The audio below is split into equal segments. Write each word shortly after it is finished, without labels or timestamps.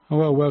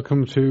Well,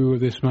 welcome to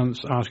this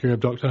month's Ask Your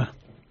Doctor.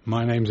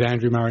 My name's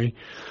Andrew Murray.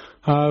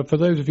 For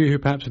those of you who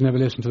perhaps have never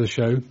listened to the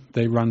show,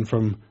 they run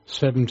from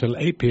 7 till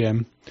 8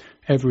 p.m.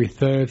 every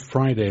third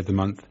Friday of the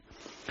month.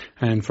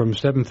 And from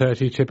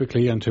 7:30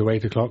 typically until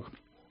 8 o'clock,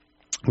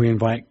 we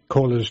invite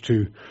callers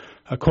to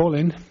call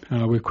in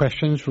with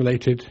questions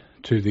related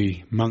to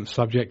the month's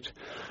subject.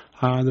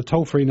 The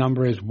toll-free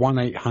number is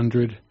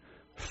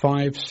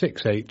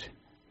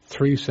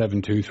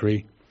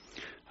 1-800-568-3723.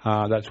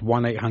 That's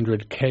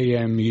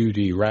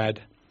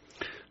 1-800-KMUD-RAD.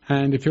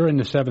 And if you're in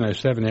the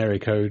 707 area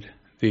code,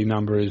 the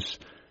number is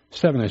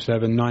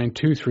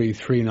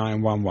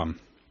 707-923-3911.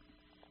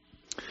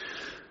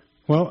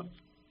 Well,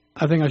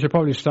 I think I should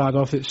probably start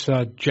off. It's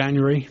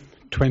January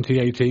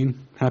 2018.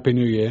 Happy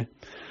New Year.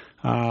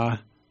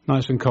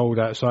 Nice and cold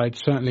outside.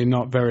 Certainly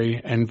not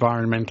very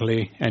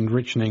environmentally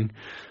enriching.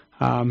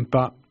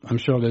 But I'm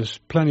sure there's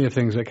plenty of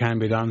things that can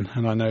be done.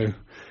 And I know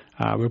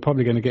we're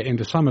probably going to get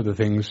into some of the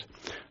things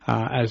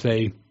as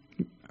a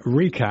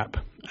recap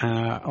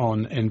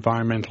on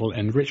environmental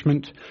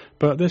enrichment.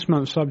 But this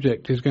month's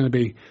subject is going to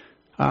be,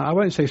 I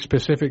won't say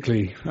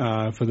specifically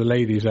for the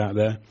ladies out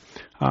there,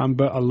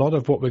 but a lot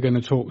of what we're going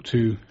to talk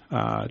to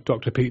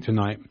Dr. Peat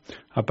tonight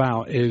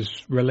about is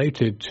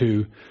related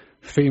to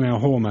female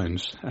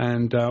hormones.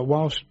 And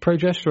whilst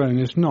progesterone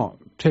is not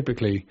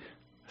typically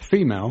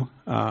female,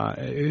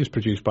 it is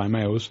produced by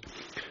males.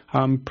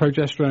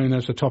 Progesterone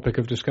as a topic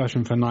of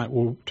discussion for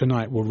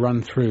tonight will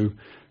run through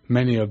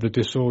many of the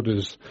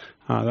disorders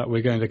that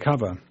we're going to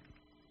cover.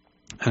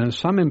 And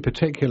some in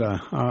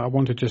particular, I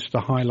wanted just to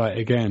highlight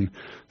again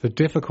the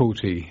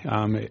difficulty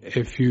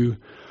if you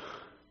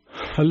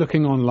are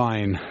looking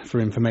online for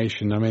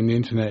information. I mean, the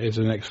internet is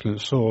an excellent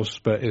source,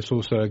 but it's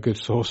also a good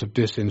source of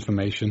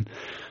disinformation.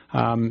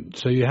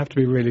 So you have to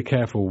be really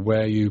careful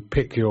where you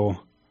pick your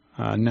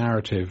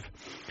narrative.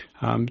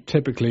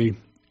 Typically,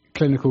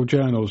 clinical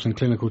journals and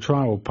clinical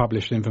trial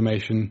published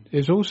information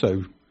is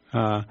also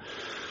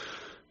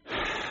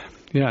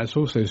it's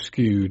also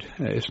skewed.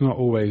 It's not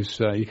always,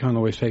 you can't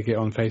always take it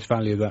on face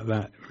value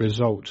that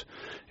result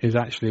is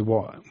actually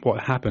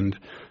what happened.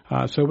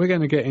 So we're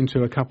going to get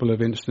into a couple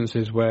of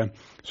instances where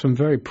some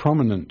very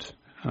prominent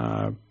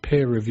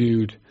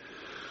peer-reviewed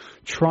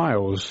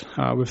trials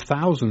with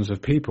thousands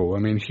of people, I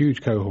mean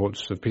huge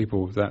cohorts of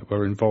people that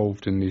were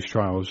involved in these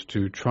trials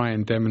to try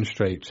and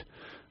demonstrate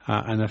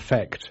an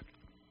effect.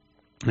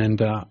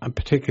 And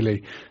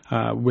particularly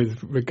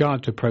with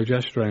regard to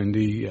progesterone,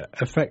 the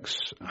effects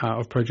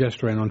of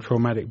progesterone on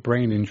traumatic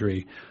brain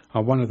injury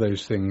are one of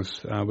those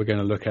things we're going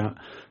to look at.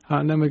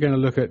 And then we're going to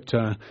look at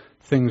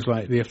things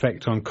like the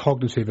effect on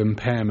cognitive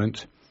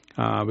impairment.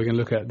 We're going to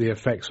look at the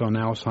effects on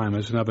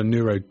Alzheimer's and other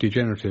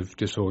neurodegenerative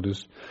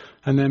disorders.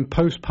 And then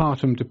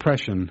postpartum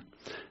depression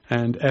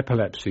and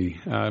epilepsy,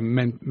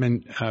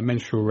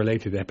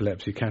 menstrual-related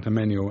epilepsy,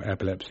 catamenial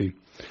epilepsy,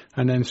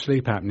 and then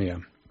sleep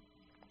apnea.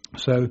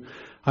 So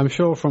I'm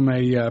sure from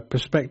a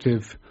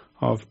perspective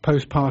of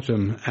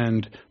postpartum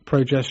and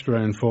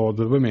progesterone for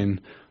the women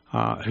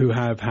who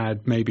have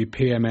had maybe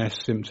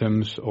PMS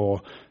symptoms or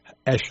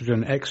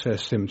estrogen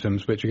excess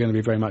symptoms, which are going to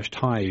be very much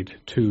tied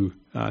to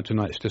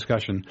tonight's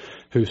discussion,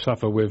 who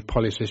suffer with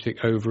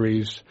polycystic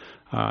ovaries,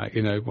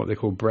 what they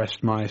call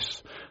breast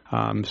mice,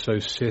 so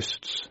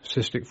cysts,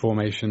 cystic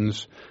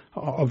formations,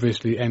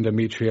 obviously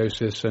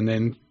endometriosis, and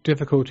then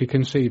difficulty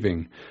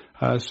conceiving.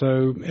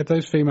 So if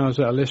those females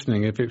that are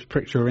listening, if it's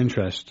pricked your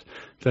interest,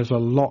 there's a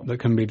lot that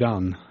can be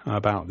done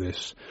about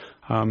this.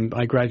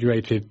 I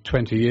graduated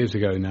 20 years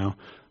ago now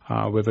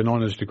with an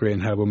honours degree in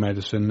herbal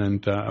medicine,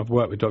 and I've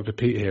worked with Dr.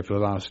 Peat here for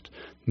the last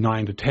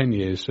 9 to 10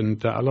 years.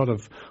 And a lot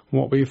of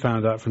what we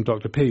found out from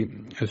Dr.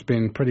 Peat has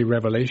been pretty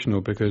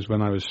revelational, because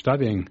when I was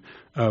studying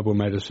herbal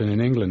medicine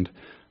in England,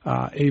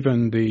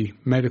 even the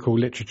medical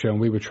literature, and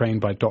we were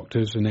trained by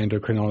doctors and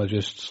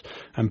endocrinologists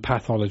and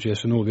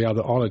pathologists and all the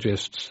other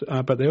ologists,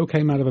 but they all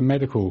came out of a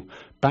medical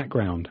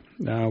background.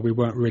 We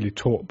weren't really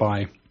taught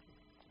by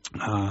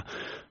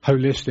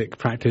holistic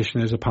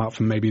practitioners, apart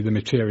from maybe the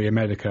materia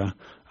medica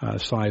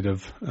side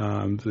of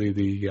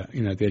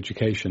the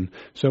education.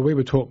 So we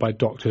were taught by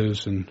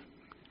doctors, and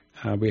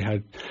we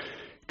had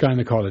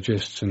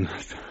gynecologists and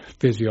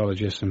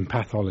physiologists and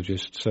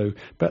pathologists. So,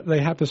 but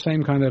they have the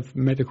same kind of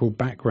medical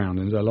background,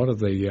 and a lot of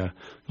the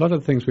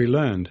things we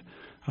learned,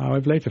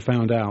 I've later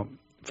found out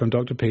from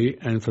Dr. Peat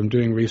and from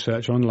doing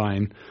research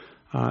online,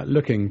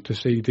 looking to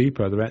see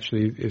deeper. There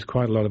actually is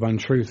quite a lot of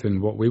untruth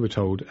in what we were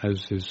told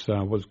as is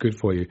what's good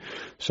for you.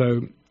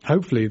 So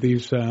hopefully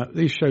these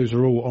shows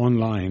are all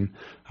online.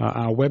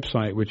 Our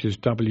website, which is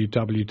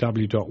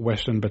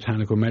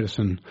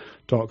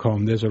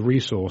www.westernbotanicalmedicine.com, there's a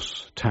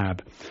resource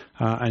tab,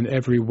 and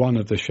every one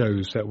of the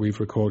shows that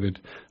we've recorded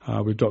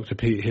with Dr.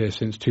 Peat here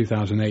since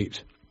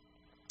 2008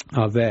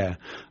 are there.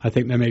 I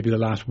think there may be the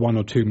last 1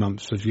 or 2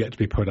 months have yet to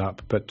be put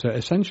up, but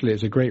essentially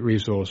it's a great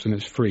resource and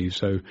it's free,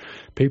 so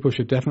people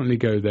should definitely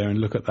go there and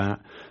look at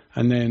that.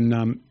 And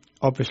then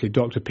obviously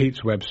Dr. Peat's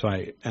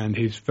website, and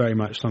he's very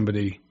much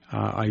somebody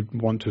I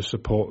want to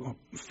support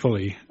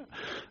fully.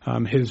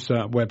 His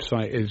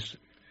website is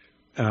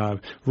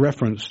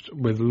referenced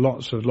with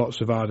lots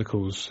of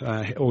articles.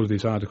 All of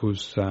these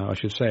articles, I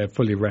should say, are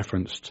fully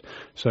referenced.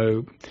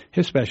 So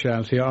his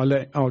speciality,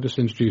 I'll just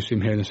introduce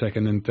him here in a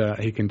second, and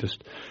he can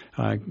just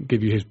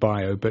give you his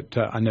bio. But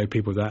I know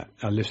people that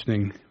are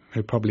listening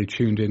who probably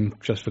tuned in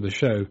just for the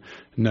show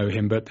know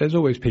him, but there's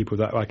always people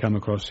that I come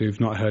across who've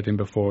not heard him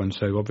before, and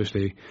so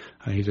obviously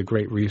he's a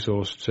great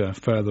resource to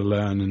further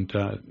learn and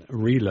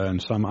relearn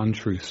some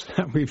untruths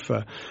that we've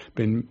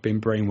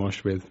been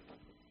brainwashed with.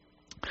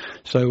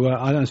 So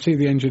I don't see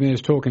the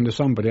engineer's talking to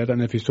somebody. I don't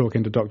know if he's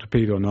talking to Dr.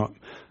 Peat or not.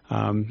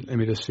 Let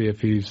me just see if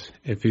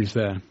he's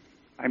there.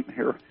 I'm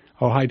here.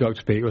 Oh, hi,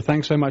 Dr. Peat. Well,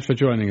 thanks so much for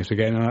joining us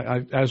again.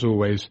 As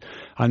always,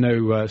 I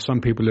know some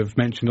people have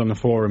mentioned on the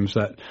forums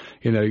that,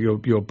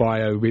 your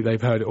bio,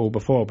 they've heard it all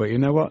before. But you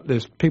know what?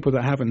 There's people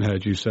that haven't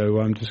heard you, so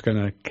I'm just going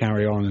to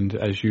carry on, and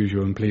as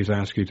usual, and please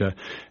ask you to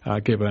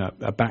give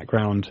a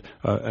background,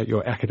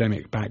 your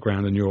academic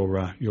background and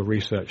your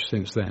research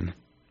since then.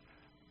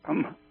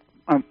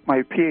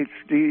 My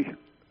PhD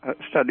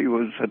study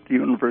was at the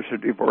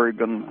University of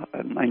Oregon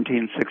in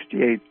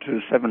 1968 to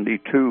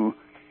 72.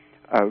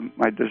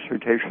 My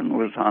dissertation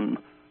was on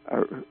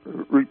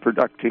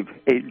reproductive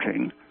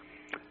aging,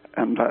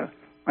 and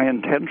my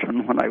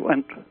intention when I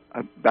went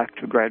back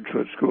to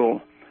graduate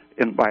school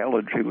in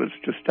biology was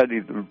to study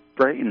the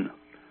brain,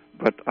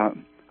 but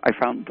I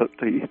found that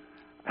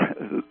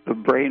the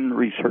brain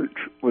research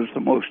was the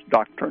most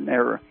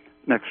doctrinaire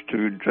next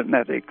to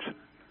genetics,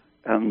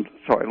 and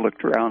so I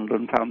looked around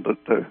and found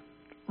that the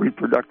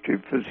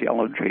reproductive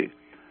physiology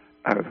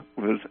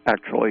was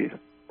actually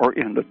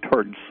oriented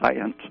towards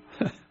science.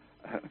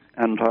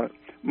 And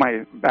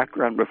my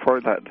background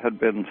before that had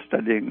been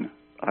studying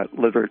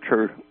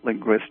literature,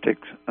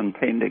 linguistics, and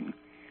painting.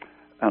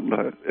 And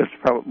it's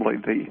probably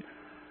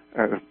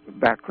the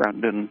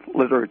background in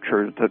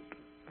literature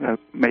that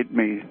made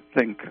me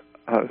think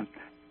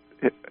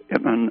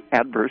in an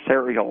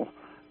adversarial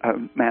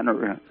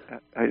manner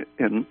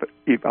in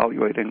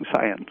evaluating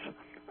science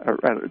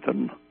rather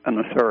than an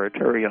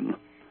authoritarian,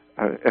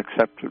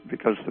 except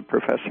because the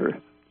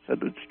professor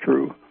said it's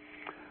true.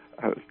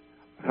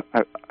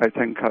 I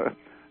think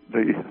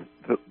the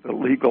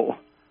legal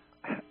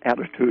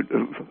attitude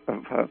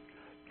of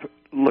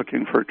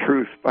looking for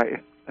truth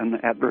by an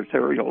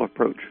adversarial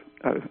approach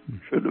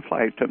should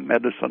apply to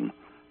medicine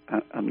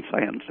and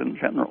science in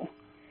general.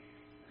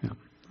 Yeah.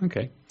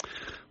 Okay.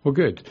 Well,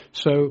 good.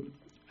 So,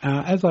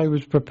 as I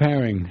was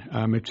preparing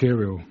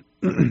material,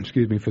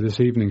 excuse me, for this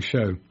evening's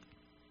show,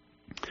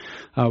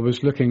 I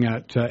was looking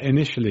at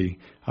initially.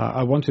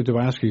 I wanted to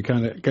ask you,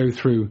 kind of go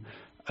through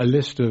a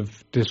list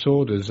of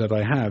disorders that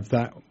I have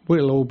that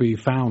will all be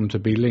found to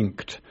be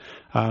linked,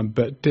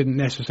 but didn't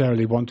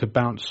necessarily want to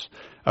bounce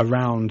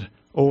around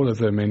all of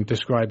them in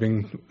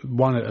describing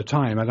one at a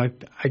time. And I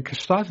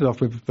started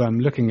off with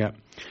looking at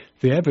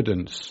the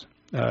evidence,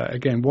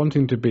 again,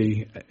 wanting to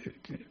be,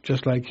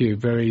 just like you,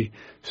 very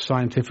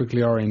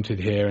scientifically oriented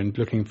here and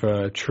looking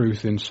for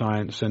truth in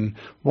science and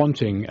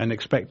wanting and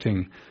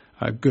expecting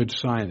good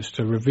science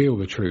to reveal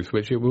the truth,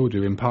 which it will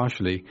do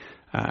impartially.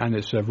 And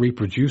it's a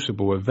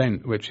reproducible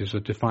event, which is a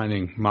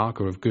defining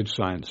marker of good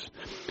science.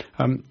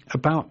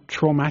 About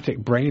traumatic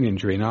brain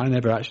injury, and I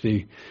never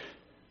actually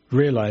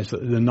realized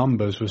that the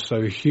numbers were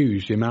so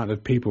huge, the amount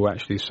of people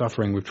actually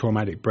suffering with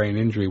traumatic brain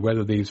injury,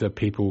 whether these are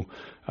people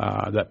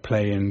that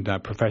play in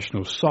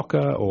professional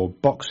soccer or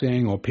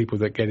boxing, or people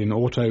that get in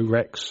auto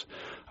wrecks,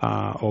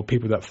 or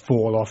people that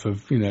fall off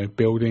of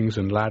buildings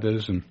and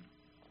ladders, and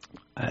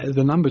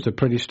the numbers are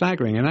pretty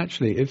staggering, and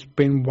actually it's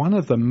been one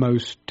of the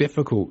most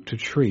difficult to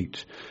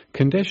treat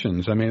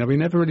conditions. I mean, we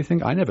never really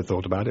I never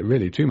thought about it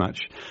really too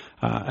much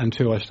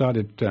until I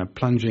started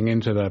plunging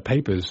into the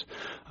papers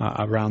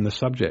around the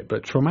subject.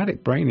 But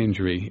traumatic brain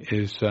injury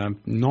is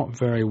not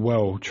very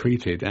well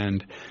treated,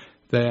 and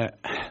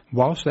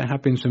whilst there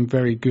have been some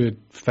very good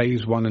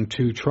phase 1 and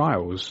 2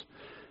 trials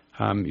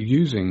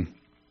using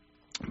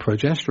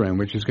progesterone,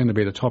 which is going to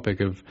be the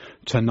topic of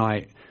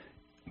tonight,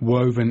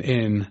 woven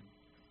in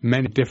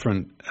many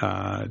different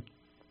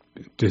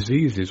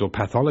diseases or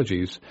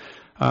pathologies,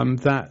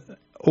 that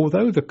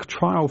although the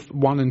trial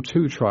 1 and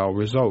 2 trial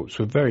results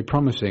were very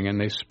promising,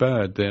 and they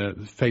spurred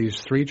the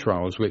phase 3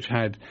 trials, which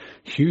had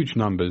huge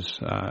numbers,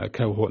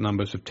 cohort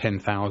numbers of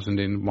 10,000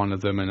 in one of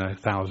them and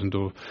 1,000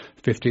 or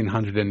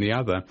 1,500 in the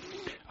other,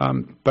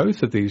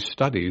 both of these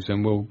studies,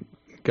 and we'll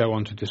go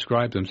on to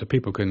describe them so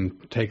people can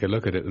take a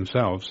look at it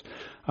themselves,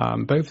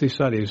 both these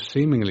studies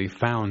seemingly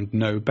found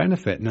no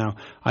benefit. Now,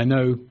 I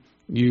know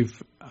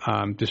you've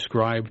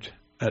described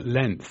at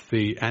length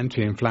the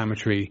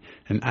anti-inflammatory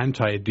and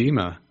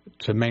anti-edema,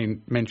 to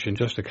mention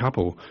just a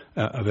couple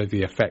of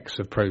the effects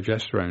of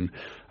progesterone.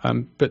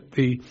 But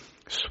the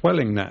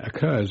swelling that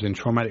occurs in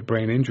traumatic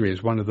brain injury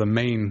is one of the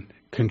main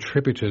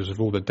contributors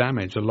of all the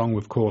damage, along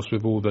with, of course,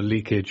 with all the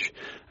leakage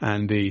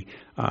and the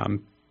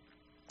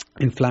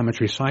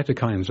inflammatory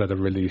cytokines that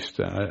are released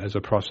as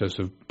a process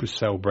of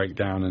cell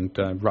breakdown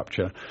and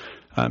rupture.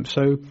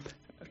 So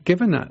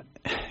given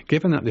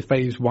given that the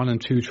phase 1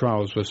 and 2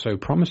 trials were so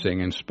promising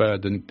and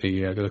spurred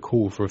the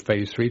call for a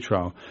phase 3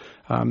 trial,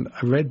 I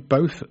read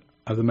both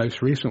of the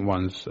most recent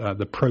ones,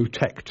 the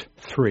Protect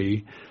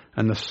 3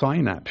 and the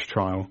Synapse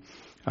trial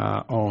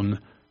on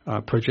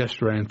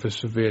progesterone for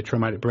severe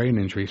traumatic brain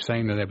injury,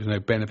 saying that there was no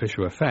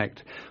beneficial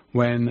effect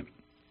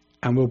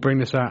and we'll bring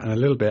this out in a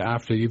little bit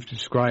after you've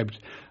described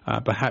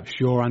perhaps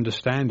your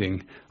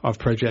understanding of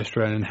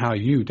progesterone and how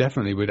you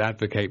definitely would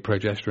advocate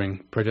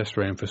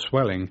progesterone for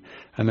swelling,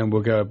 and then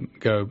we'll go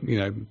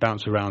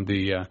bounce around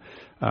the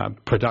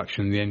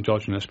the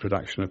endogenous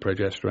production of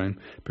progesterone,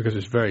 because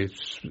it's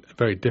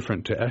very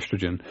different to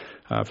estrogen,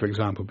 for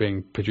example,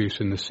 being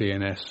produced in the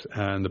CNS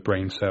and the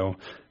brain cell,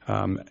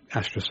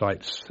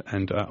 astrocytes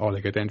and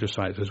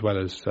oligodendrocytes, as well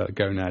as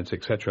gonads,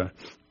 etc.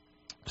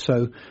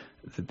 So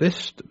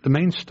the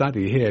main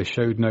study here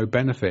showed no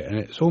benefit, and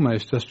it's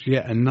almost just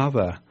yet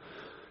another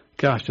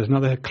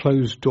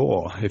closed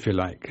door, if you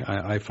like.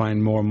 I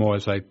find more and more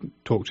as I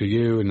talk to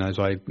you and as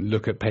I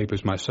look at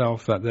papers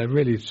myself that they're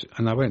really,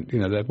 and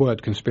the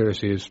word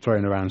conspiracy is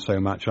thrown around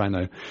so much, I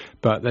know,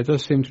 but there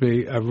does seem to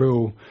be a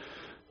real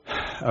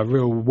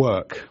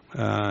work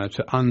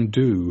to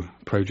undo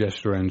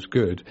progesterone's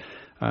good,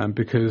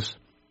 because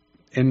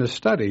in the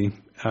study,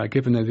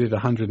 given they did a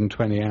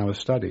 120-hour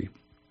study,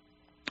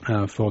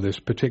 for this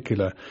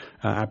particular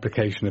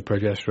application of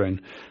progesterone,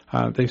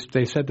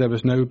 they said there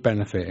was no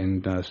benefit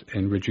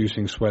in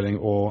reducing swelling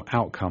or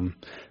outcome.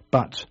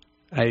 But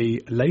a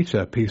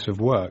later piece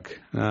of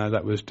work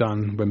that was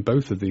done when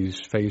both of these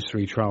phase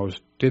 3 trials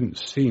didn't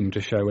seem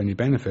to show any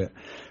benefit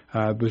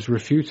was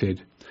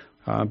refuted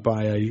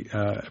by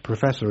a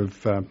professor of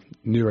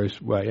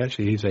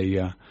he's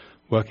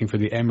working for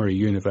the Emory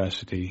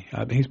University.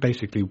 He's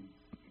basically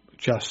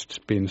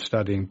just been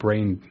studying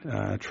brain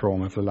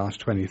trauma for the last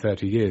 20,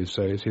 30 years,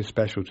 so it's his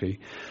specialty.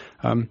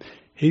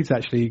 He's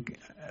actually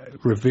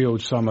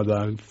revealed some of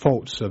the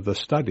faults of the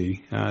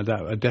study that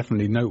are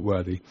definitely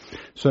noteworthy.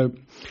 So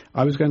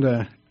I was going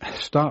to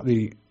start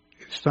the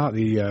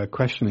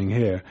questioning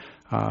here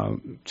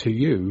to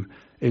you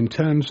in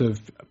terms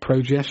of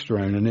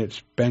progesterone and its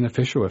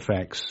beneficial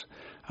effects.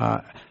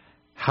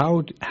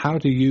 How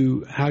do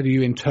you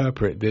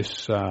interpret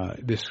this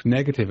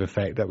negative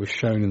effect that was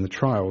shown in the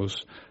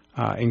trials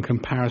in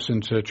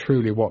comparison to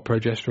truly what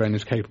progesterone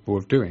is capable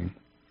of doing?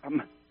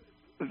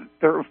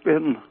 There have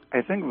been,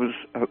 I think it was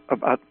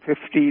about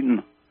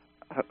 15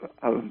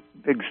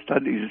 big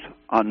studies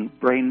on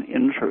brain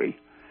injury.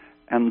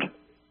 And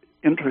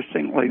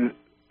interestingly,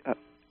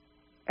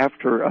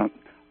 after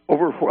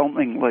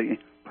overwhelmingly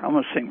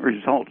promising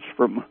results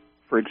from,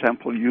 for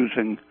example,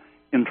 using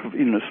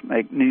intravenous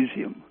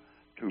magnesium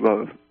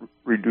to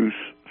reduce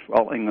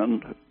swelling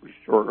and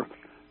restore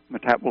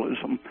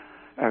metabolism,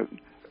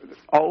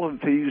 all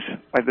of these,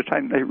 by the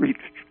time they reached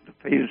the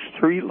phase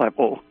 3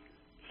 level,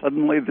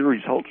 suddenly the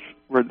results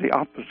were the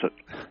opposite,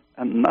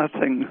 and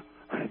nothing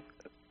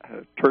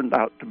turned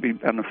out to be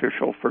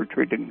beneficial for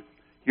treating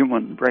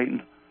human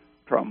brain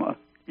trauma,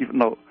 even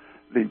though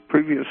the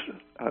previous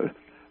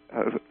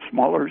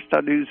smaller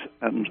studies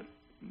and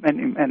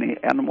many, many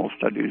animal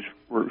studies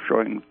were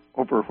showing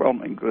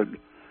overwhelming good,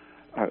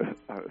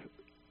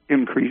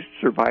 increased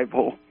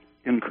survival,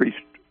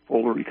 increased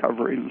full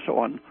recovery, and so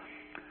on.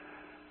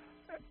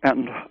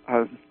 And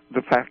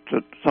the fact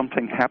that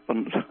something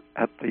happens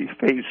at the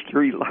phase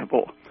 3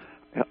 level,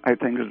 I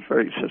think, is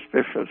very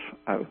suspicious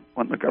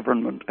when the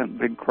government and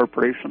big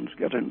corporations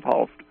get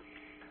involved.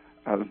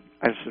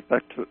 I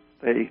suspect that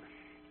they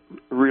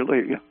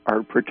really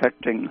are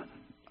protecting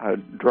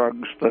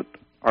drugs that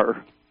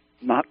are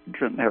not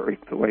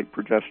generic the way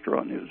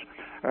progesterone is.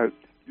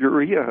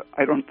 Urea,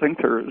 I don't think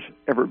there has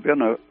ever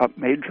been a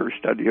major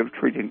study of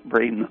treating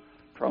brain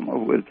trauma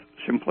with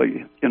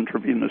simply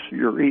intravenous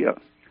urea,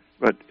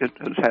 but it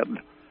has had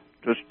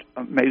just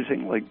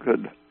amazingly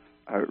good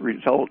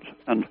results.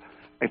 And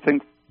I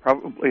think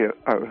probably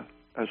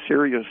a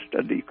serious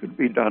study could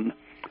be done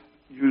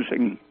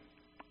using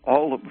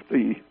all of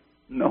the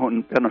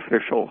known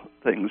beneficial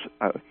things,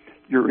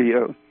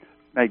 urea,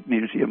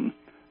 magnesium,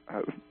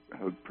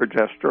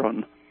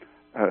 progesterone,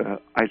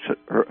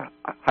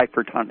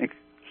 hypertonic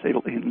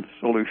saline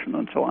solution,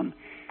 and so on.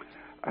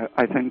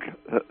 I think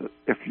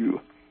if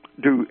you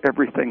do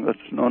everything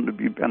that's known to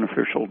be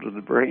beneficial to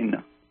the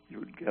brain, you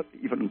would get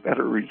even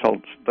better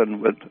results than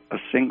with a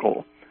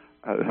single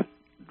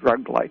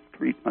drug-like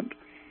treatment.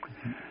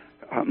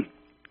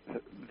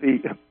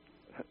 The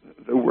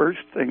worst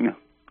thing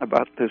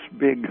about this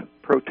big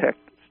Protect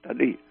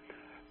study,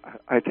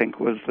 I think,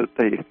 was that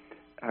they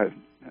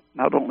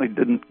not only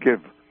didn't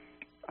give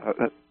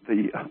a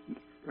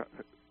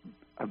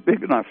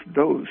big enough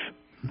dose,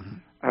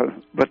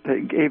 but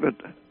they gave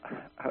it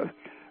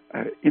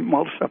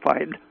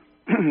emulsified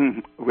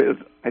with,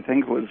 I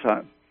think it was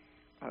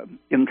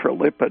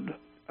intralipid,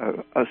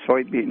 a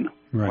soybean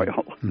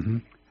oil. Mm-hmm.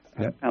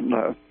 Yep. And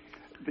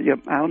the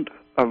amount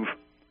of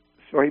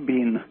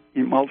soybean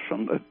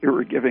emulsion that they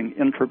were giving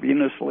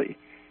intravenously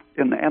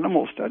in the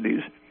animal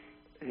studies,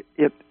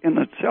 it in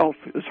itself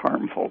is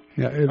harmful.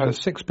 Yeah, it was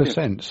a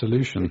 6%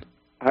 solution.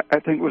 I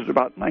think it was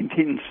about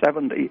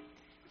 1970,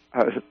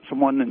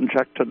 someone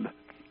injected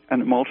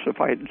an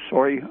emulsified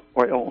soy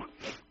oil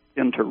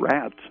into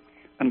rats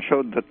and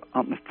showed that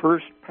on the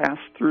first pass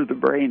through the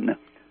brain,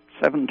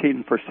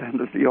 17%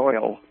 of the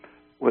oil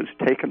was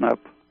taken up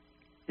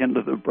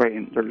into the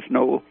brain. There's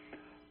no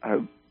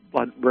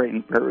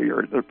blood-brain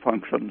barrier that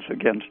functions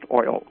against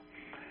oil.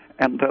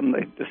 And then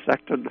they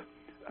dissected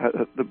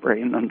the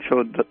brain and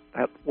showed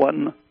that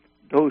one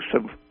dose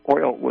of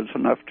oil was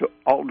enough to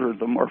alter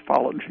the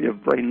morphology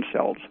of brain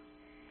cells.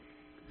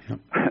 Yep.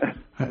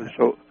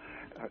 So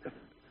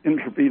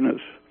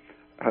intravenous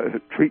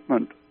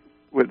treatment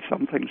with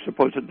something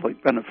supposedly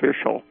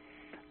beneficial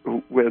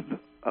with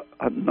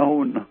a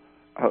known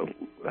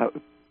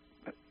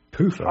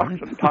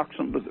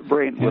toxin to the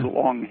brain with a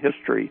long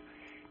history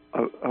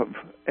of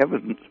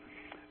evidence.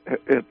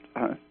 It's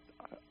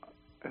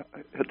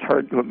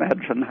hard to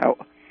imagine how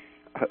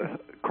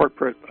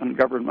corporate and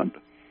government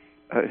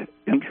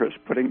interest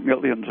putting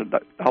millions of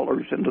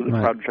dollars into the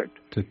project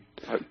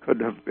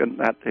could have been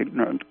that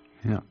ignorant.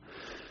 Yeah.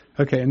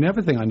 Okay, and the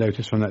other thing I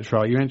noticed from that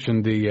trial, you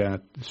mentioned the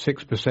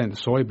 6%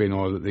 soybean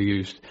oil that they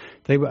used.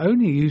 They were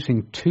only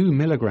using 2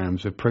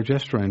 milligrams of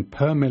progesterone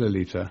per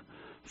milliliter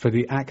for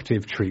the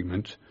active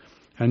treatment,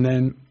 and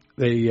then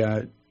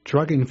the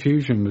drug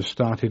infusion was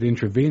started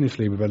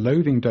intravenously with a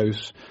loading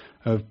dose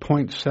of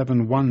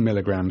 0.71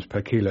 milligrams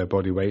per kilo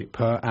body weight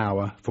per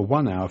hour for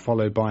 1 hour,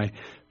 followed by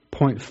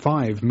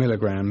 0.5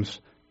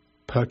 milligrams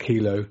per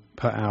kilo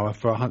per hour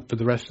for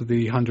the rest of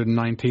the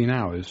 119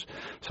 hours.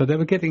 So they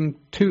were getting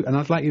two, and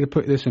I'd like you to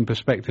put this in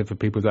perspective for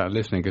people that are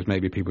listening, because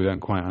maybe people don't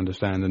quite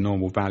understand the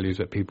normal values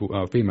that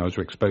females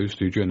are exposed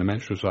to during the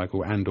menstrual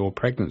cycle and or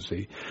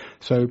pregnancy.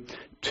 So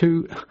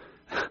 2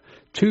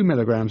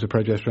 milligrams of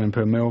progesterone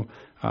per mil,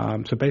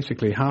 so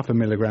basically 0.5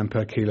 milligram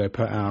per kilo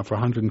per hour for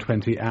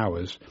 120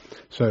 hours.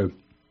 So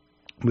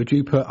would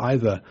you put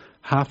either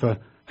half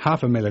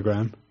a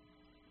milligram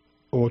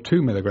or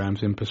 2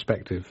 milligrams in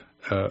perspective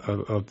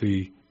of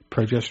the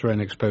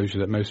progesterone exposure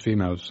that most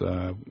females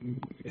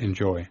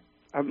enjoy?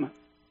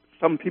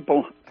 Some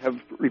people have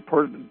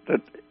reported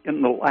that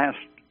in the last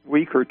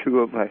week or two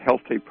of a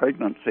healthy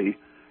pregnancy,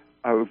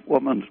 a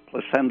woman's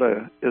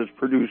placenta is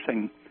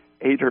producing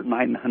 800 or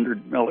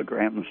 900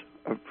 milligrams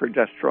of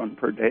progesterone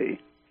per day.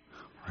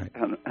 Right.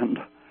 And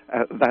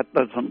that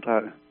doesn't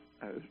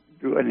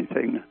do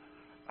anything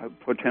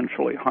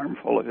potentially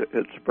harmful.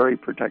 It's very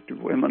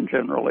protective. Women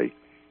generally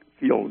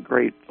feel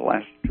great the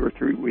last 2 or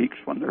 3 weeks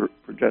when their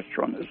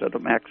progesterone is at a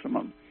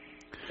maximum.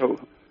 So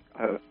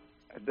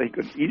they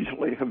could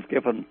easily have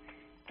given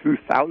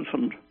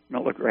 2,000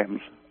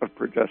 milligrams of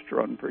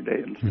progesterone per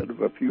day instead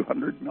of a few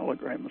hundred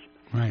milligrams.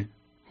 Right.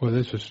 Well,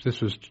 this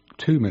was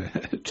 2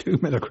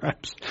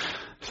 milligrams.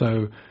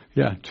 So,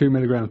 2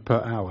 milligrams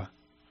per hour.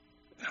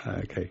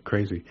 Okay,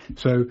 crazy.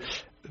 So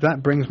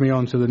that brings me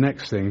on to the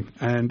next thing,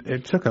 and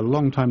it took a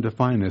long time to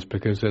find this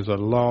because there's a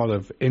lot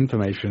of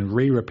information,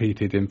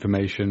 repeated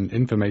information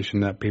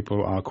that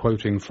people are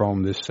quoting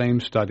from this same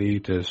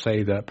study to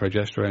say that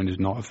progesterone is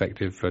not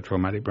effective for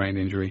traumatic brain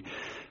injury.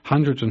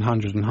 Hundreds and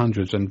hundreds and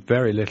hundreds, and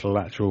very little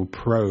actual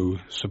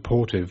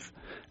pro-supportive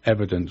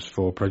evidence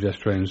for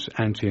progesterone's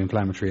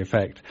anti-inflammatory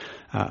effect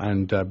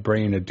and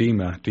brain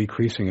edema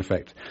decreasing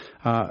effect.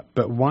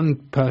 But one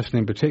person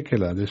in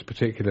particular, this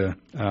particular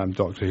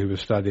doctor who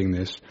was studying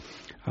this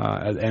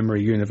at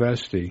Emory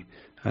University,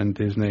 and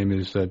his name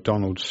is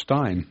Donald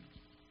Stein,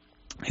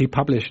 he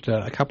published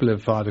a couple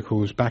of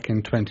articles back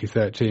in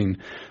 2013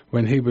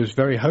 when he was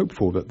very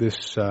hopeful that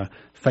this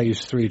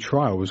phase 3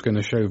 trial was going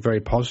to show very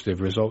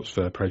positive results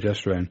for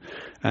progesterone.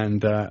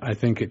 And I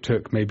think it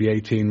took maybe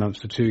 18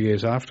 months to 2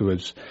 years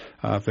afterwards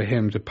for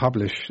him to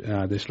publish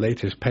this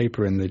latest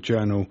paper in the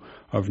Journal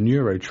of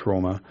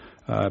Neurotrauma,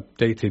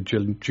 dated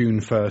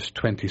June 1st,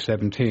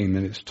 2017,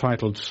 and it's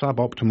titled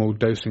Suboptimal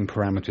Dosing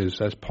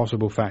Parameters as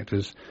Possible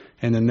Factors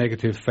in the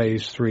Negative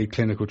Phase 3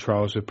 Clinical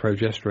Trials of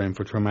Progesterone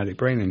for Traumatic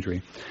Brain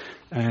Injury.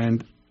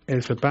 And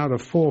it's about a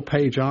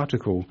 4-page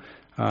article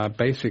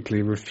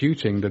basically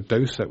refuting the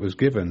dose that was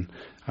given.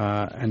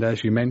 And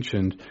as you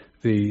mentioned,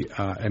 the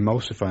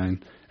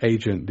emulsifying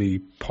agent, the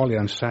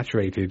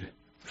polyunsaturated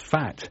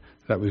fat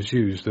that was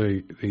used,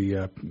 the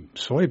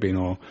soybean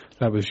oil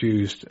that was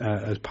used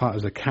as part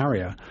of the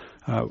carrier,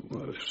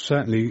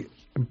 certainly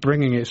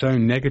bringing its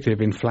own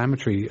negative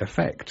inflammatory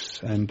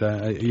effects. And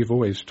you've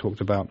always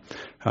talked about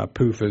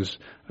PUFAs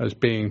as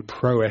being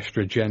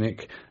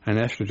pro-estrogenic, and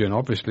estrogen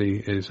obviously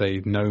is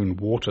a known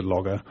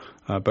waterlogger,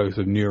 both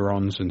of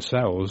neurons and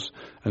cells.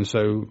 And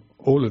so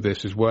all of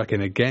this is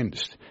working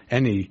against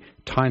any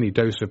tiny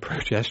dose of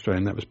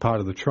progesterone that was part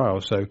of the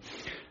trial. So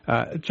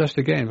just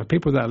again, for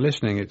people that are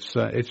listening,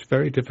 it's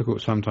very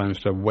difficult sometimes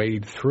to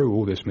wade through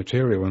all this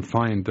material and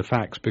find the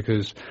facts,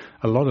 because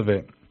a lot of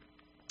it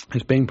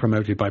is being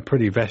promoted by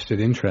pretty vested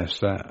interests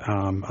that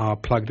are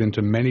plugged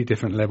into many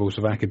different levels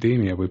of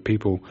academia, with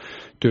people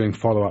doing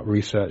follow-up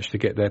research to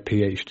get their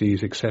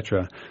PhDs,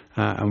 etc.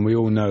 And we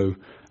all know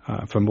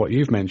from what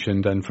you've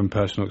mentioned and from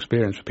personal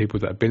experience for people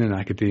that have been in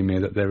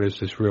academia, that there is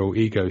this real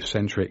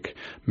egocentric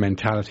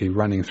mentality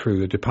running through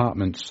the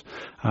departments,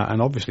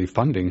 and obviously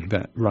funding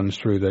that runs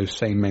through those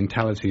same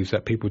mentalities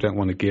that people don't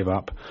want to give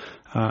up.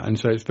 And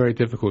so it's very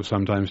difficult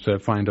sometimes to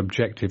find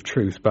objective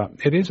truth, but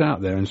it is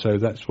out there, and so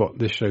that's what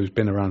this show's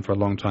been around for a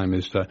long time,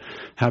 is to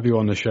have you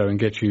on the show and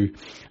get you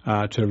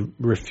to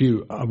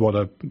refute what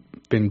have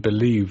been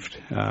believed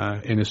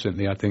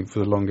innocently, I think, for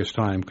the longest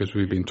time, because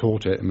we've been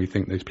taught it and we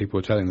think these people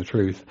are telling the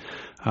truth.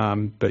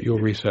 But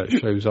your research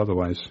shows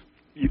otherwise.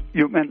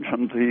 You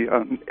mentioned the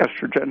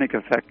estrogenic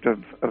effect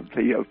of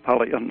the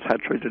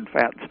polyunsaturated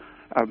fats.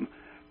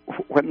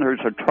 When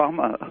there's a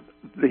trauma,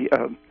 the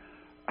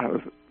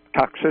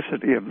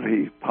toxicity of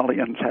the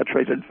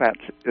polyunsaturated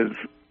fats is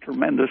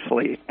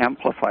tremendously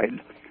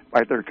amplified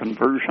by their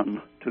conversion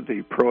to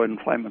the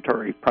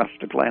pro-inflammatory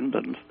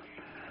prostaglandins.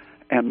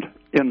 And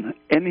in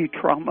any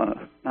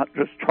trauma, not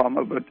just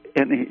trauma, but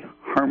any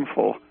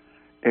harmful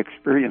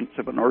experience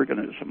of an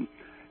organism,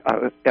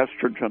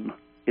 estrogen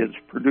is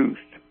produced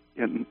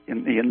in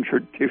the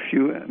injured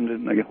tissue and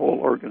in the whole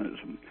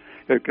organism.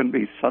 It can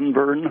be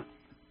sunburn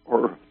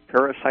or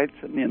parasites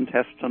in the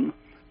intestine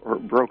or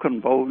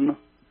broken bone,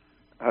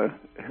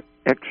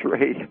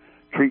 X-ray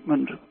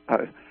treatment,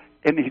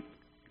 any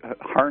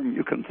harm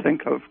you can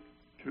think of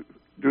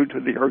due to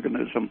the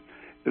organism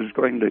is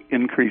going to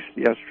increase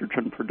the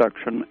estrogen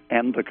production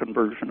and the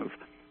conversion of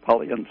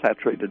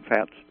polyunsaturated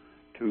fats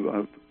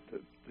to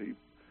the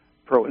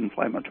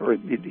pro-inflammatory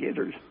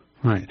mediators.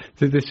 Right.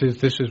 So this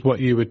is what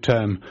you would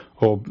term,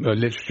 or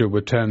literature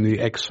would term, the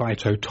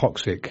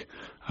excitotoxic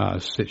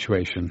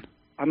situation.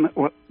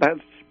 Well,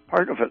 that's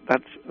part of it.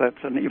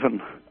 That's an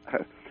even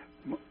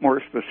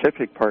more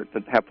specific part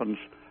that happens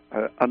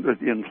under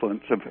the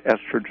influence of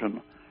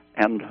estrogen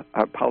and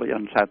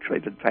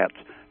polyunsaturated fats.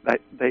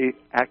 That they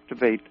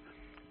activate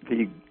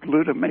the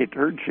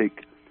glutamatergic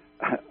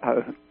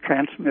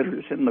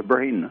transmitters in the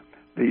brain,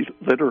 these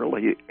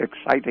literally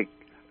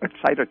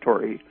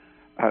excitatory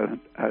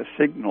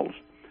signals,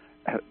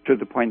 to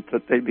the point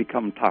that they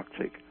become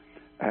toxic.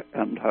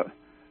 And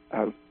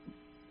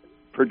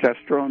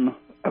progesterone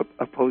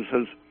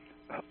opposes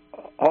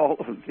all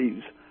of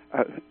these,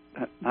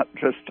 not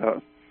just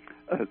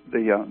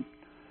the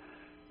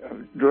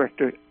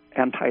direct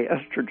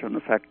anti-estrogen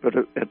effect, but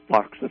it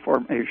blocks the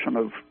formation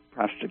of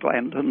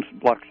prostaglandins,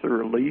 blocks the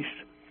release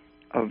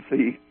of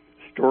the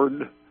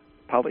stored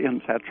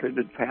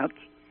polyunsaturated fats,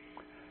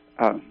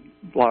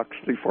 blocks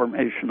the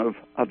formation of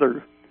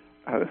other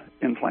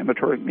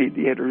inflammatory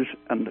mediators,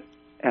 and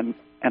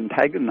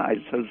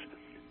antagonizes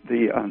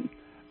the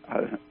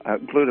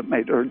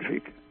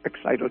glutamatergic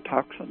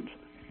excitotoxins.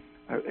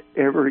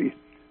 Every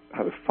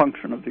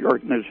function of the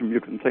organism you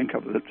can think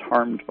of that's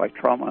harmed by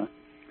trauma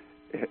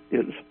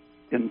is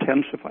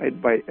intensified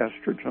by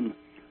estrogen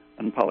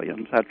and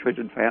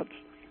polyunsaturated fats,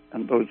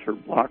 and those are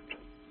blocked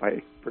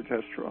by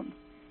progesterone.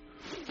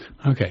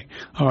 Okay.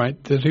 All right.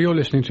 So you're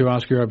listening to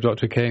Ask Your Herb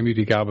Doctor,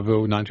 KMUD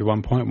Galberville,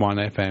 91.1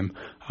 FM.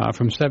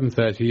 From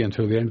 7:30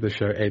 until the end of the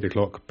show, 8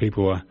 o'clock,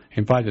 people are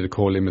invited to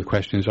call in with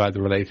questions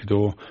either related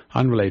or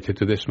unrelated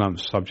to this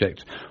month's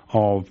subject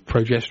of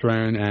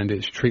progesterone and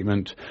its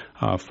treatment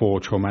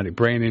for traumatic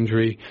brain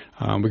injury.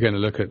 We're going to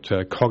look at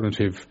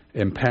cognitive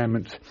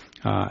impairment,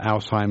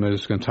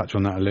 Alzheimer's, going to touch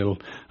on that a little.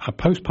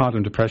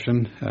 Postpartum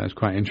depression is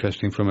quite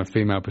interesting from a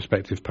female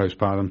perspective,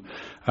 postpartum.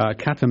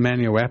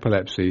 Catamenial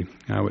epilepsy,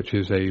 which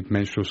is a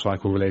menstrual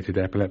cycle-related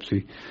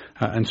epilepsy,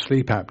 and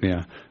sleep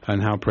apnea,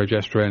 and how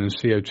progesterone and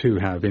CO2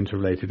 have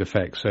interrelated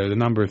effects. So the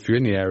number, if you're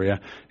in the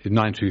area, is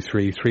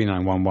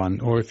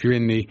 923-3911, or if you're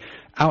in the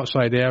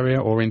outside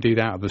area or indeed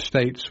out of the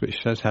States, which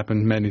has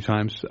happened many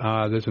times,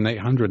 there's an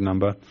 800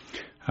 number,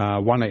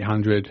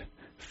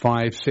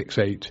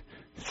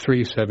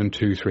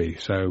 1-800-568-3723.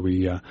 So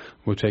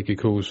we'll take your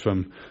calls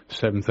from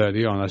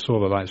 7:30 on. I saw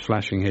the lights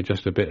flashing here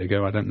just a bit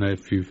ago. I don't know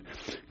if you've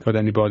got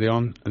anybody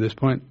on at this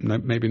point. No,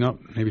 maybe not.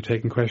 Maybe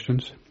taking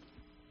questions.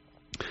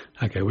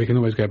 Okay, we can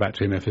always go back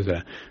to him if he's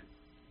there.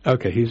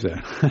 Okay, he's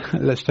there.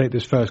 Let's take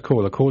this first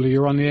caller. Caller,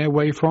 you're on the air.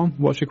 Where are you from?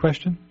 What's your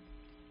question?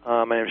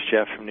 My name is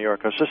Jeff from New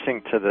York. I was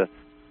listening to the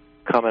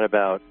comment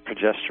about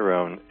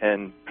progesterone,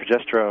 and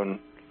progesterone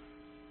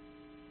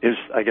is,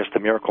 I guess,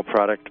 the miracle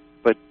product,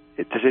 but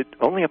does it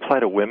only apply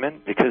to women?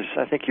 Because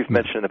I think you've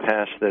mentioned in the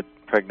past that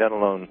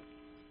pregnenolone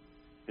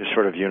is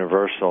sort of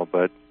universal,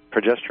 but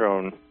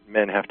progesterone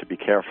men have to be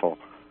careful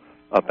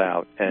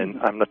about.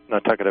 And I'm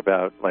not talking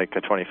about like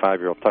a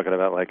 25-year-old. I'm talking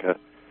about like a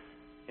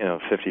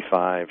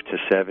 55 to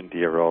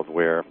 70-year-old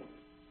where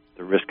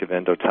the risk of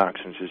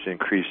endotoxins is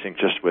increasing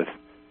just with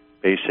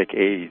basic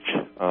age.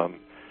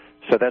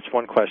 So that's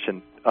one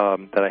question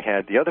that I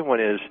had. The other one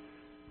is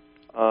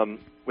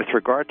with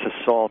regard to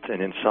salt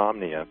and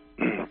insomnia.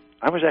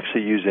 I was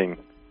actually using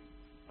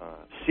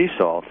sea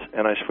salt,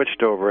 and I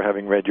switched over,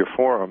 having read your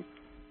forum,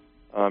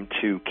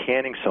 to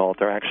canning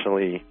salt, or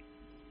actually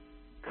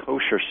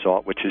kosher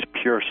salt, which is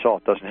pure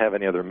salt, doesn't have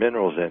any other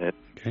minerals in it.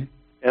 Okay.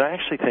 And I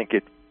actually think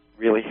it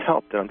really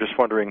helped, and I'm just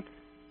wondering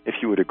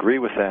if you would agree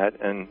with that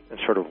and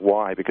sort of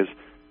why, because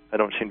I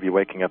don't seem to be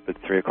waking up at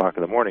 3 o'clock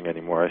in the morning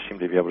anymore. I seem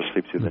to be able to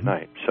sleep through the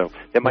night. So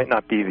it might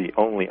not be the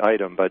only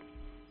item, but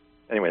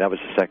anyway, that was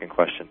the second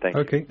question. Thank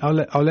you. Okay,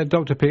 I'll let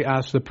Dr. Peat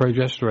ask the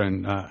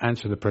progesterone,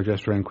 answer the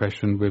progesterone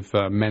question with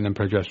men and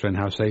progesterone.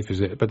 How safe is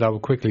it? But I will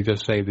quickly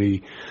just say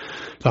the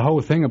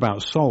whole thing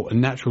about salt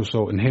and natural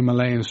salt and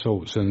Himalayan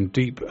salts and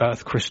deep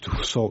earth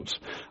crystal salts.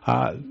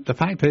 The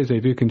fact is they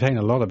do contain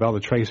a lot of other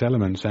trace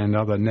elements and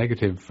other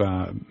negative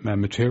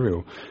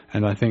material,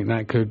 and I think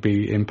that could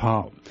be in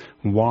part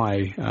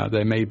why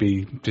there may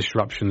be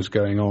disruptions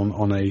going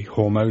on a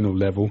hormonal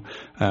level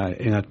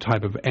in a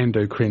type of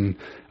endocrine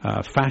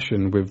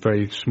fashion with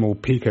very small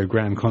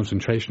picogram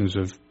concentrations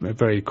of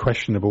very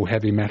questionable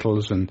heavy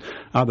metals and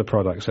other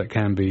products that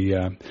can be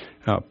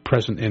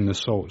present in the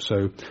salt.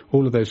 So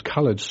all of those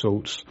colored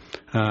salts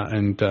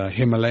and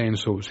Himalayan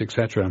salts,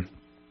 etc.,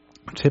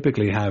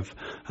 typically have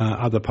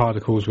other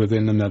particles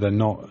within them that are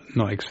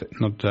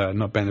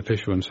not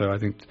beneficial. And so I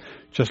think,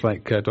 just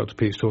like Dr.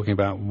 Peat's talking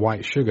about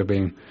white sugar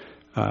being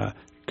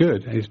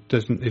good,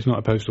 it's not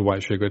opposed to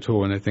white sugar at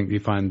all. And I think you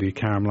find the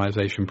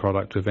caramelization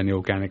product of any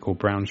organic or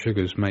brown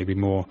sugars may be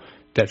more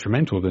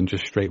detrimental than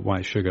just straight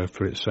white sugar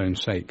for its own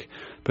sake.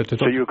 But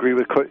so you agree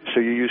with so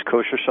you use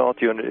kosher salt?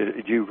 Do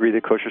you agree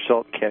that kosher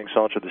salt and canning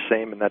salts are the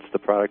same, and that's the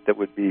product that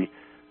would be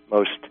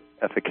most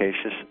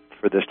efficacious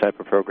for this type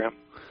of program?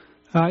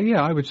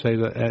 Yeah, I would say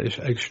that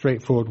a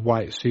straightforward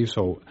white sea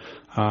salt.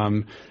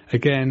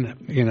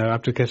 Again, I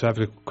have to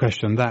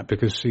question that,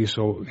 because sea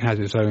salt has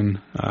its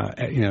own,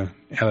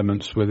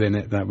 elements within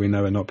it that we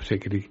know are not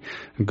particularly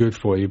good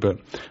for you. But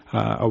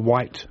a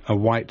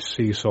white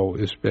sea salt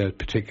is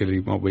particularly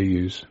what we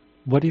use.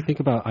 What do you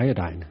think about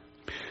iodine?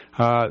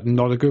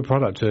 Not a good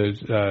product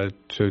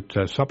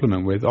to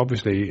supplement with.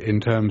 Obviously, in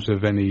terms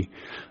of any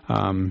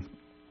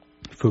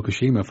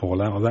Fukushima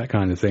fallout or that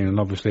kind of thing, and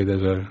obviously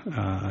there's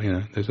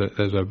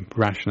a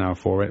rationale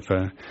for it,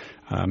 for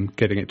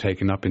getting it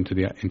taken up into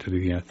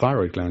the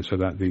thyroid gland so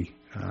that the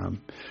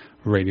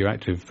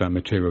radioactive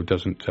material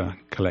doesn't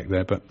collect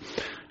there. But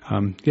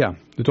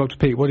Dr.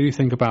 Peat, what do you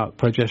think about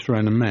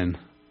progesterone in men?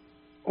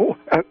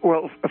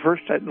 Well,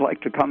 first I'd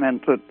like to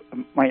comment that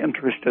my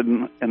interest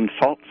in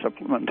salt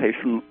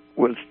supplementation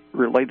was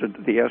related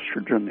to the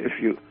estrogen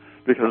issue,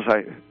 because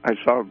I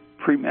saw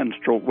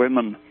premenstrual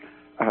women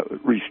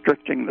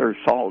restricting their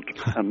salt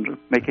and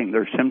making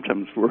their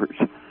symptoms worse.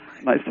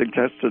 And I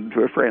suggested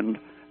to a friend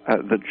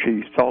that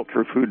she salt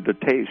her food to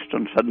taste,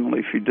 and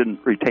suddenly she didn't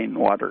retain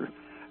water.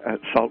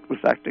 Salt was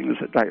acting as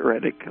a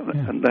diuretic.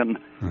 Yeah. And then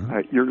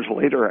years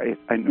later,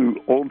 I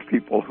knew old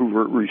people who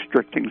were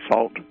restricting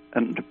salt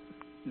and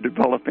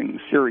developing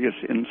serious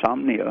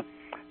insomnia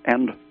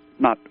and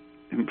not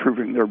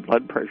improving their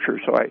blood pressure.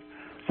 So I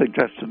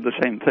suggested the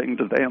same thing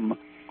to them.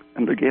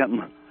 And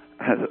again,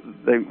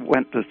 they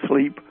went to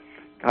sleep,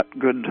 got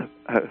good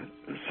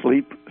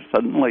sleep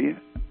suddenly,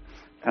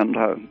 and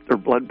their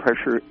blood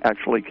pressure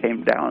actually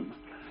came down.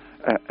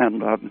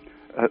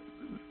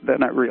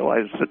 Then I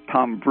realized that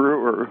Tom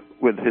Brewer,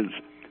 with his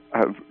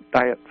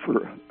diet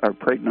for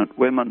pregnant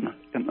women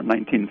in the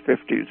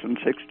 1950s and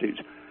 60s,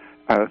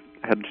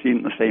 had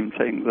seen the same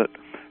thing, that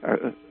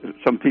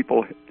some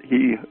people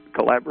he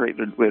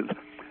collaborated with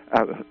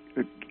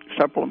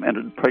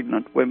supplemented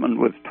pregnant women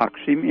with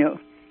toxemia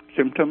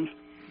symptoms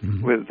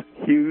with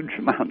huge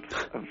amounts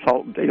of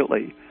salt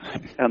daily,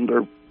 and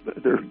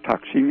their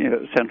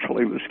toxemia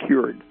essentially was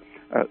cured.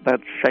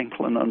 That's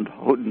Shanklin and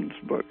Hoden's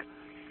book.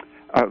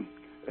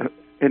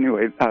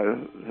 Anyway,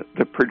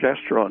 the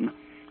progesterone,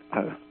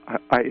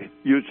 I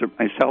used it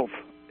myself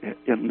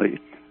in the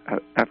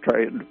after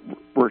I had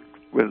worked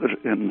with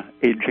it in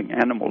aging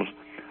animals.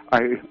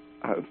 I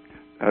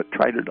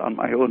tried it on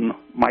my own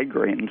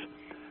migraines,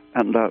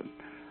 and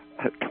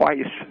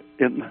twice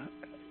in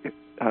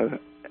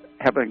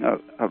having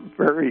a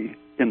very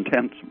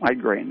intense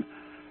migraine,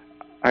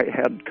 I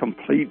had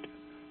complete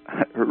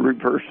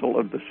reversal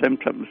of the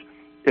symptoms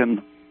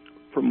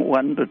from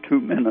 1 to 2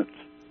 minutes,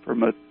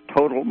 from a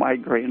total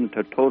migraine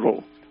to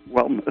total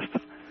wellness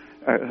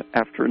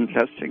after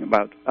ingesting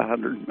about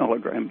 100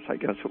 milligrams, I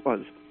guess it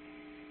was.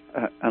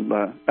 And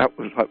that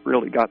was what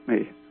really got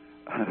me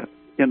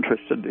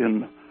interested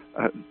in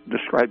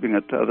describing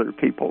it to other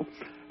people.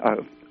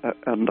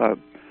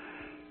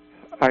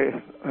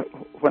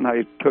 When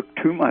I took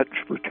too much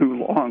for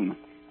too long,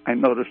 I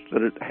noticed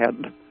that it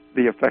had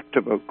the effect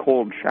of a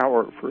cold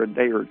shower for a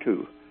day or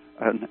two,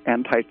 an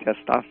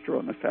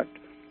anti-testosterone effect.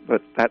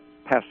 But that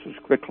passes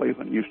quickly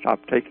when you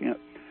stop taking it.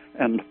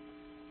 And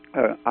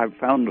I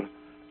found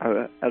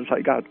as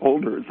I got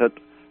older that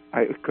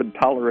I could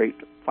tolerate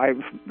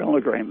 5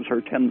 milligrams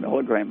or 10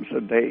 milligrams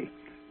a day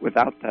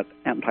without that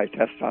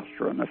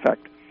anti-testosterone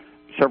effect.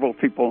 Several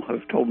people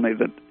have told me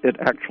that it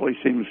actually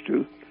seems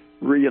to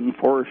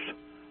reinforce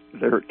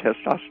their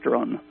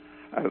testosterone.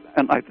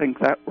 And I think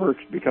that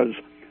works because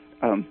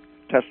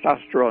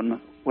testosterone,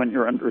 when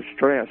you're under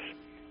stress,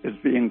 is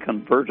being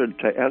converted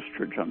to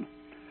estrogen.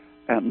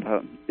 And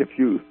if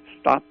you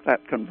stop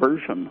that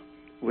conversion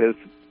with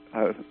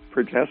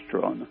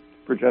progesterone,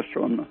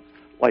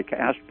 like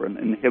aspirin,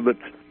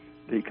 inhibits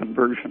the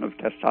conversion of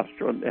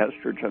testosterone to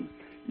estrogen.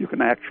 You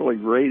can actually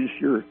raise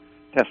your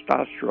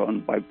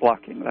testosterone by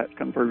blocking that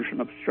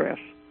conversion of stress.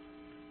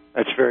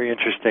 That's very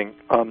interesting.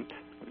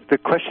 The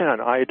question on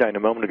iodine a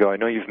moment ago, I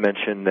know you've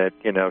mentioned that,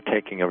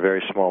 taking a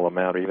very small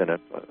amount or even a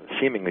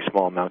seemingly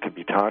small amount can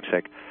be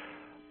toxic,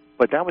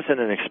 but that was in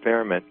an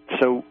experiment.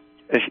 So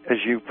as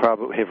you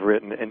probably have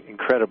written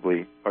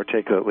incredibly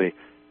articulately,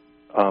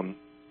 and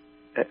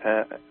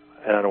I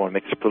don't want to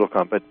make this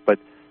political, but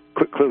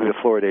clearly the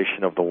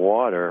fluoridation of the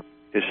water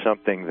is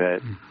something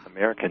that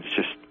Americans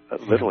just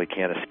literally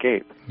can't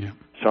escape. Yeah.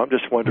 So I'm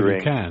just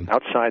wondering,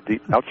 outside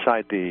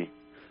the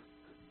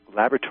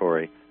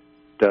laboratory,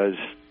 does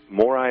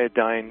more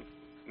iodine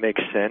make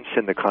sense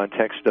in the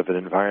context of an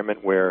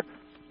environment where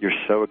you're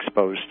so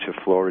exposed to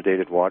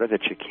fluoridated water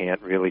that you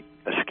can't really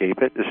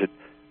escape it? Does it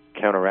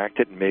counteract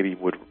it and maybe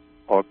would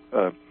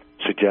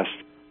suggest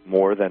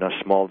more than a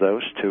small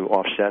dose to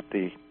offset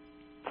the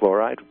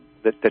fluoride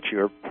that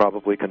you're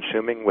probably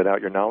consuming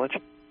without your knowledge?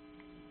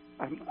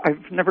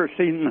 I've never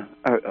seen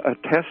a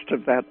test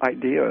of that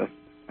idea.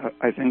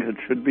 I think it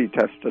should be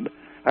tested.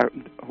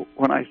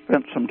 When I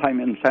spent some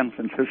time in San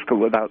Francisco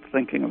without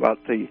thinking about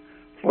the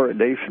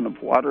fluoridation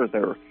of water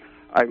there,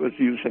 I was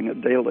using a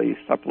daily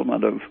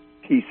supplement of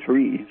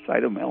T3,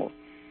 Cytomel,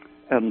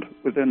 and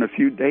within a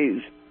few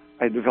days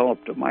I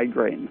developed a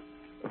migraine,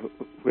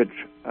 which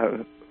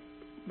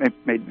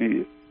made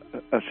me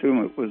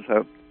assume it was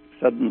a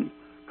sudden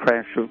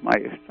crash of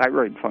my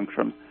thyroid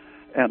function.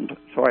 And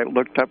so I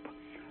looked up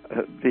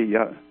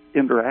the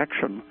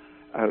interaction.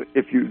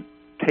 If you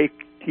take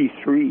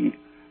T3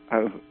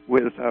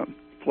 with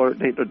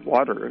fluoridated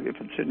water, if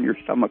it's in your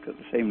stomach at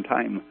the same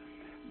time,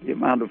 the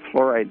amount of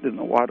fluoride in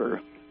the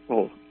water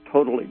will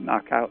totally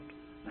knock out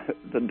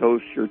the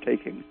dose you're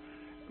taking.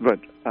 But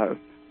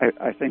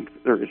I think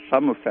there is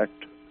some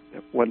effect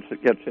once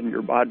it gets in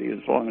your body,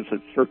 as long as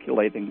it's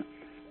circulating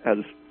as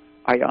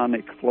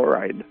ionic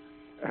fluoride.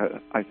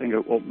 I think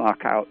it will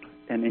knock out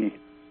any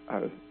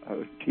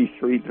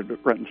T3 that it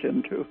runs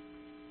into.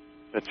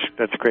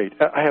 That's great.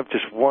 I have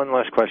just one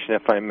last question,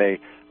 if I may.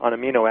 On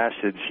amino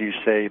acids, you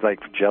say, like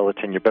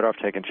gelatin, you're better off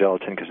taking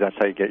gelatin because that's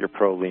how you get your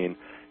proline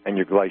and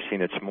your glycine.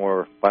 It's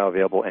more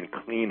bioavailable and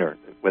cleaner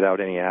without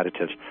any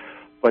additives.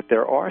 But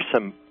there are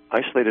some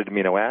isolated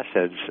amino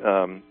acids,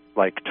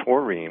 like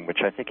taurine, which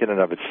I think in and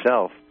of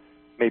itself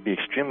may be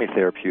extremely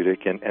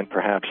therapeutic and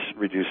perhaps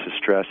reduces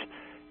stress.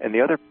 And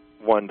the other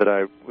one that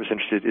I was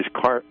interested in is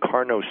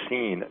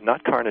carnosine,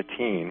 not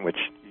carnitine, which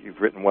you've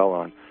written well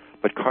on,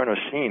 but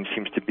carnosine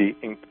seems to be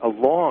a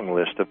long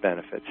list of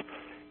benefits.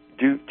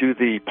 Do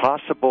the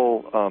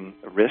possible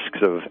risks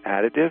of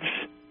additives,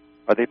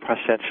 are they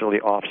essentially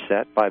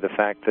offset by the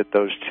fact that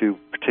those two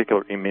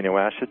particular amino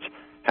acids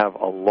have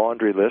a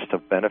laundry list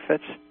of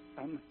benefits?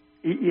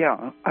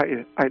 Yeah,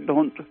 I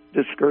don't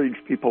discourage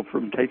people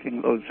from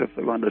taking those if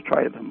they want to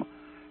try them,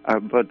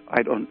 but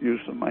I don't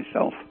use them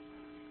myself.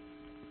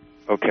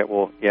 Okay,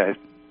 well, yeah,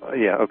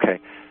 okay.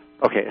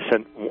 Okay,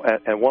 so,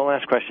 and one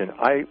last question.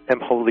 I am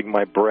holding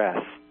my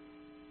breath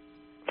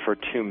for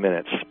 2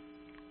 minutes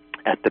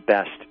at the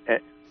best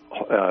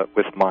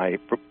with my,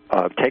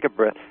 take a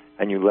breath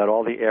and you let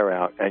all the air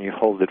out and you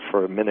hold it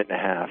for 1.5 minutes.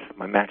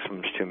 My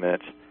maximum is 2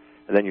 minutes.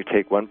 And then you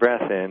take one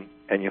breath in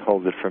and you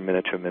hold it for 1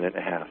 minute to 1.5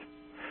 minutes.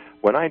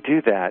 When I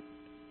do that,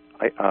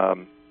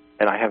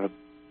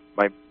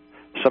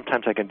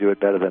 sometimes I can do it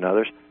better than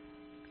others.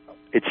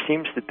 It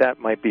seems that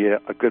might be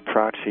a good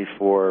proxy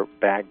for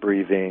bag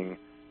breathing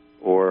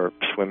or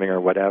swimming or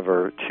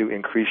whatever to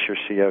increase your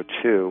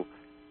CO2.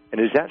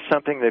 And is that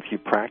something that if you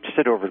practice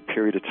it over a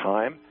period of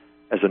time,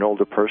 as an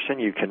older person,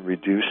 you can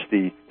reduce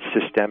the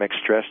systemic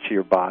stress to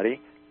your body,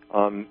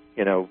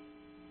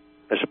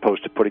 as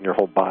opposed to putting your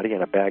whole body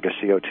in a bag of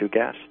CO2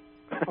 gas?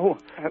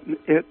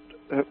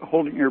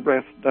 Holding your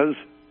breath does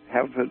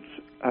have its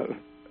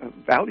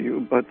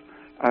value, but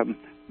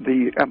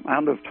the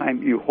amount of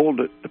time you hold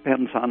it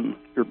depends on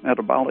your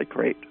metabolic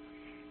rate.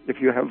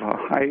 If you have a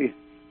high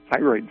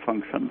thyroid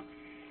function,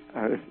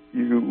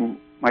 you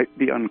might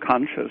be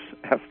unconscious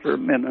after a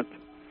minute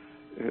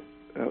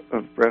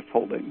of breath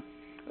holding.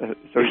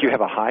 So if you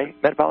have a high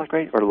metabolic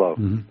rate or low?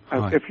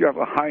 If you have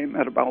a high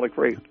metabolic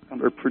rate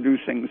and are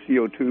producing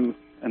CO2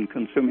 and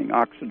consuming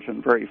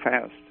oxygen very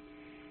fast,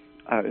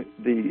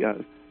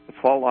 the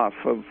fall-off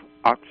of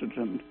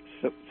oxygen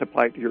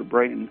supplied to your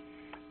brain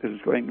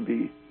is going to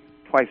be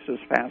twice as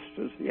fast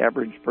as the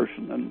average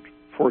person and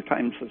 4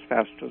 times as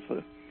fast as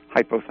a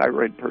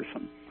hypothyroid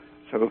person.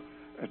 So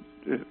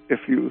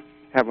if you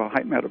have a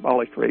high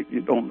metabolic rate,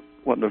 you don't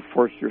want to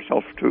force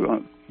yourself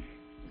to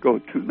go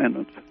 2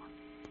 minutes.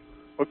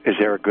 Is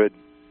there a good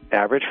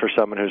average for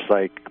someone who's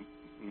like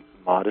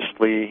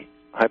modestly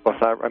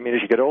hypothyroid? I mean,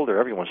 as you get older,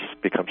 everyone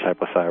becomes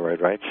hypothyroid,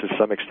 right, to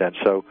some extent.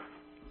 So,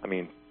 I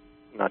mean,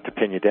 not to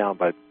pin you down,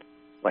 but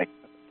like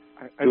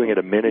doing it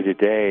a minute a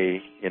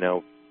day,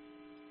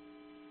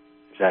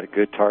 is that a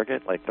good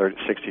target, like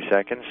 60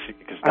 seconds?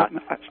 Because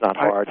it's not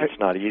hard, it's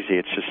not easy.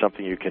 It's just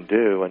something you can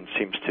do and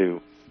seems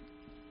to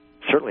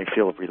certainly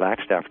feel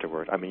relaxed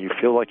afterward. I mean, you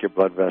feel like your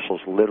blood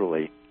vessels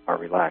literally are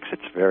relaxed.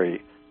 It's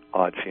very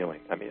odd feeling.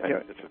 I mean,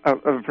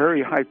 a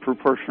very high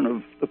proportion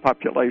of the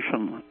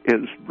population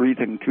is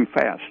breathing too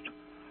fast,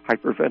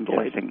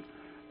 hyperventilating,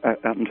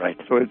 and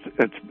so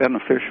it's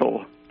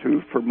beneficial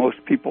for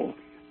most people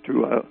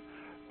to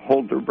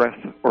hold their breath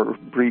or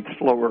breathe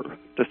slower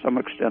to some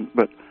extent.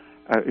 But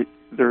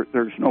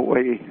there's no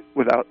way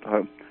without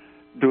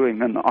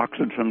doing an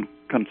oxygen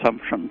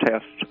consumption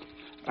test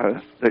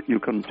that you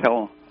can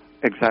tell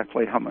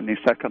exactly how many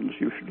seconds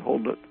you should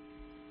hold it.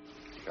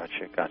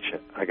 Gotcha.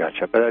 I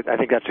gotcha. But I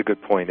think that's a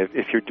good point.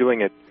 If you're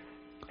doing it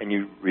and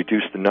you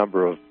reduce the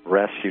number of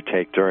breaths you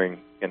take during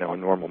a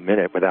normal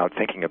minute without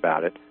thinking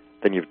about it,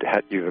 then you've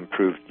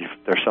improved.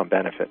 There's some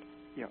benefit,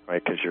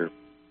 right? Because you're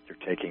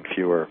taking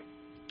fewer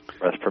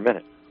breaths per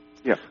minute.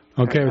 Yeah.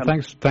 Okay. Well,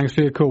 thanks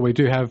for your call. We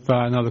do have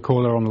another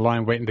caller on the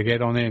line waiting to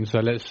get on in, so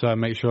let's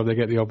make sure they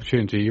get the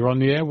opportunity. You're on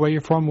the air. Where are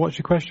you from? What's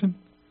your question?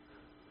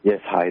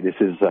 Yes. Hi. This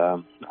is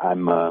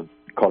I'm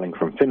calling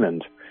from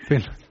Finland.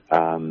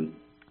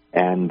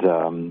 And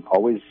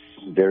always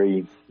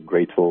very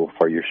grateful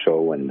for your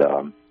show and,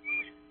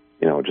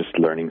 just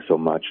learning so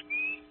much.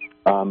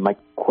 My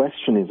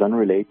question is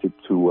unrelated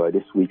to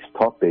this week's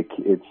topic.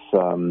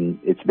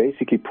 It's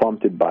basically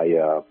prompted by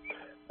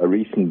a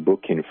recent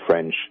book in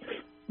French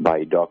by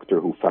a doctor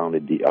who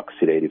founded the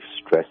Oxidative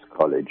Stress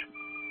College.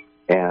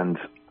 And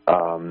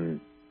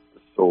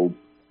so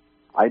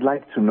I'd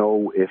like to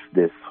know if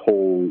this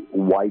whole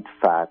white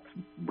fat,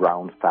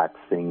 brown fat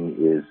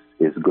thing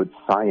is good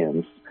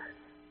science.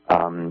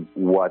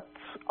 What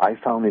I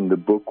found in the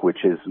book,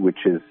 which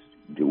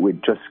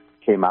just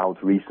came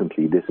out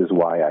recently, this is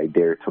why I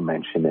dare to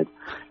mention it,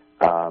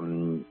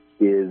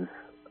 is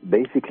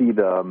basically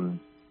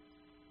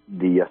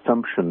the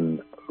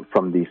assumption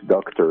from this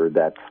doctor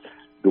that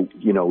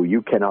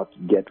you cannot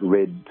get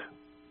rid,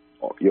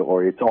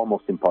 or it's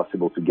almost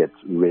impossible to get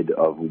rid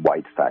of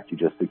white fat. You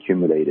just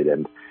accumulate it,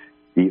 and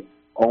the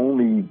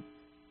only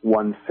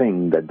one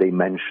thing that they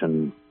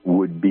mention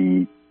would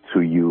be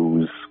to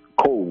use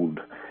cold.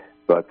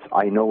 But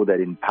I know that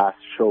in past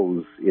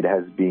shows it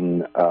has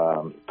been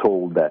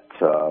told that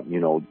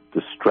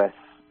the stress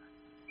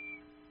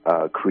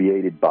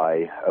created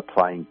by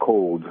applying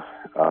cold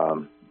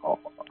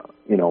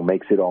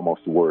makes it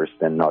almost worse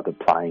than not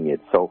applying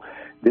it. So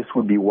this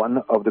would be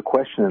one of the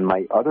questions. And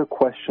my other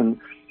question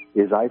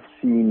is, I've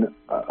seen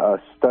a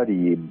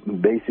study,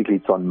 basically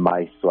it's on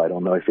mice, so I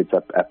don't know if it's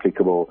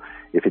applicable,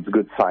 if it's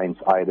good science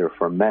either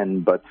for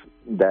men, but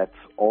that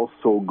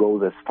also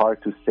goes as far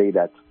to say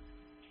that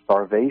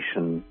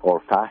starvation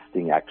or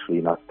fasting,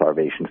 actually not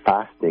starvation,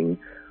 fasting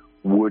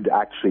would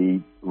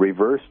actually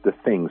reverse the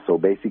thing, so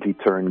basically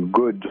turn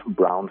good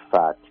brown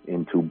fat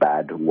into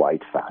bad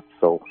white fat.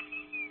 So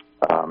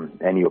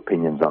any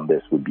opinions on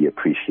this would be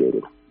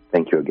appreciated.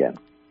 Thank you again.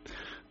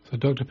 So,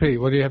 Dr. Peat,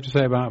 what do you have to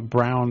say about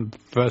brown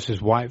versus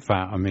white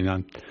fat? I mean,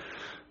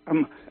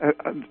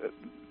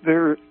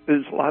 there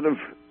is a lot of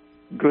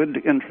good,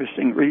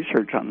 interesting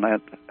research on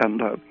that,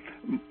 and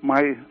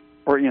my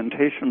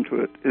orientation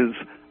to it is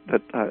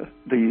that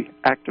the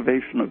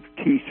activation of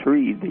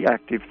T3, the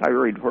active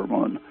thyroid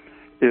hormone,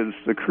 is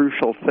the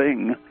crucial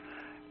thing,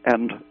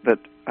 and that,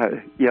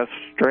 yes,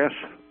 stress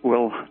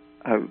will,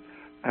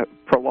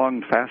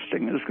 prolonged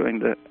fasting is going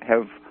to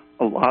have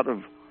a lot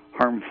of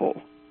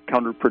harmful,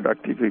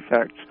 counterproductive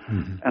effects,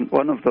 and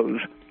one of those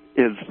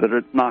is that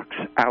it knocks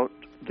out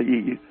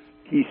the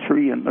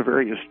T3 in the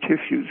various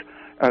tissues.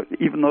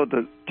 Even though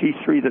the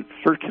T3 that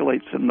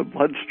circulates in the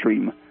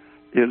bloodstream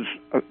is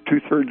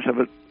 2/3 of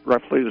it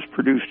roughly is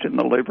produced in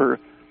the liver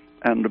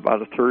and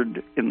about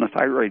 1/3 in the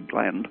thyroid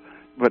gland,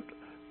 but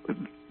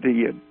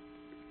the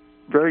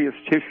various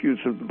tissues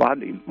of the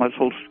body,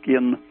 muscle,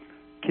 skin,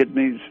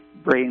 kidneys,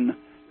 brain,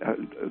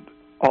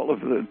 all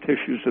of the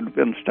tissues that have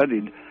been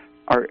studied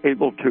are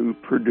able to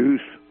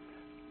produce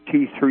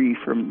T3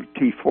 from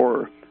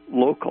T4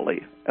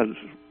 locally as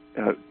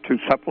to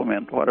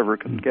supplement whatever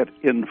can get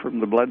in from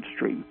the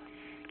bloodstream,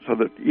 so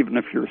that even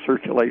if your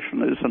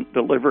circulation isn't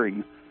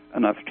delivering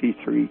enough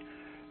T3,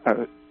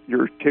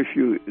 your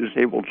tissue is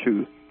able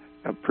to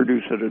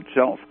produce it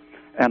itself.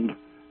 And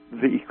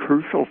the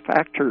crucial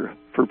factor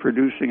for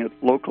producing it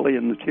locally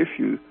in the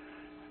tissue,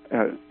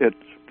 it's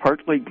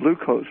partly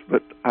glucose,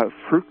 but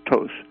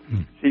fructose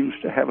seems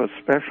to have a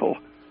special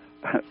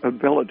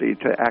ability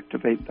to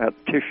activate that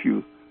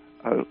tissue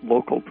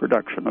local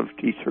production of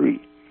T3.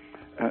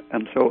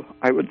 And so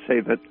I would say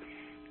that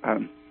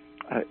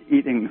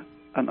eating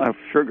enough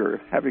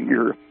sugar, having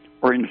your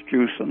orange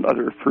juice and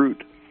other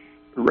fruit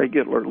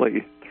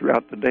regularly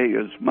throughout the day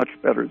is much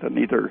better than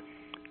either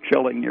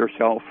chilling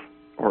yourself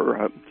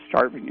or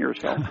starving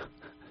yourself.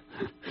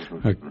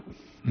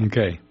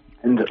 Okay.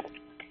 And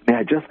may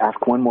I just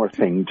ask one more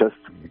thing, just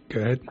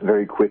Go ahead.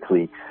 Very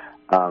quickly?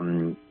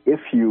 If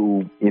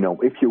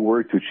you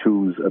were to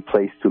choose a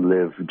place to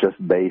live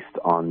just based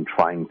on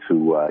trying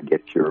to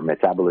get your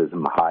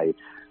metabolism high,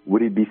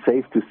 would it be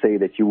safe to say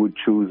that you would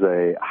choose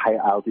a high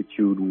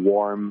altitude,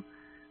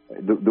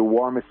 the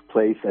warmest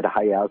place at a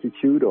high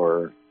altitude,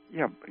 or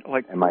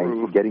like am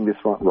Peru. I getting this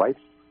right?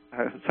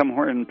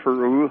 Somewhere in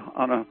Peru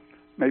on a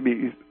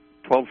maybe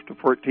 12 to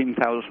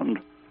 14,000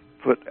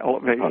 foot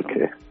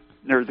elevation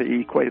near the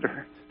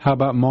equator. How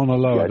about Mauna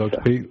Loa,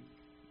 Dr. Peat?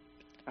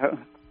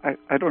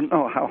 I don't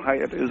know how high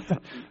it is.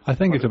 I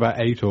think it's about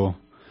 8 or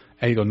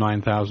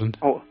 9,000.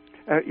 Oh,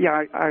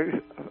 yeah.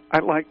 I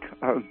like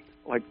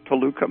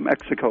Toluca,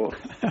 Mexico.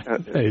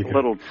 It's a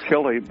little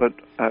chilly, but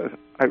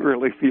I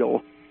really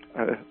feel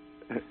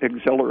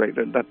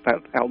exhilarated at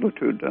that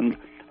altitude, and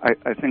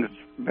I think it's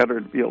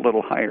better to be a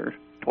little higher,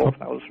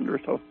 12,000 or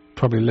so.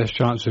 Probably less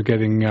chance of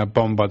getting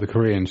bombed by the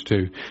Koreans,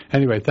 too.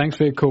 Anyway, thanks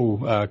for your call,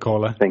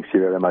 caller. Thanks you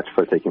very much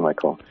for taking my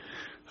call.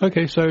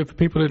 Okay, so for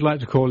people who'd like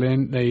to call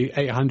in, the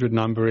 800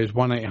 number is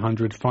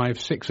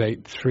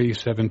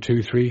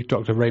 1-800-568-3723.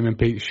 Dr. Raymond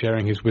Peat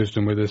sharing his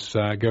wisdom with us,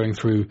 going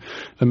through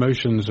the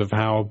motions of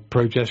how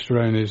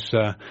progesterone is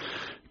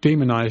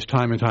demonized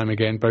time and time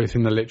again, both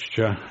in the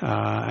literature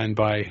and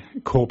by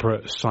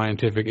corporate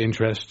scientific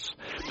interests.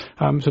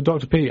 So,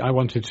 Dr. Peat, I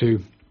wanted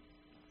to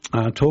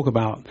talk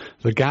about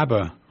the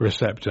GABA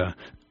receptor,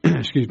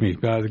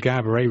 the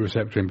GABA-A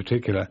receptor in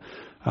particular.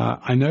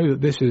 I know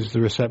that this is the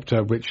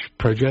receptor which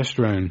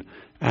progesterone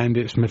and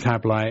its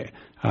metabolite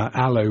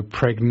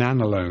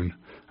allopregnanolone,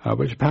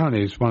 which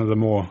apparently is one of the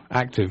more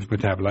active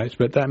metabolites,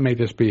 but that may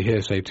just be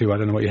hearsay too. I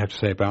don't know what you have to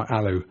say about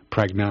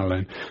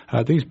allopregnanolone.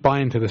 These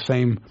bind to the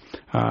same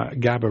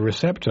GABA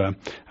receptor,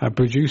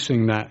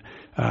 producing that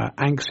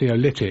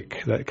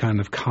anxiolytic, that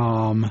kind of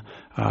calm,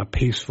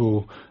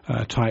 peaceful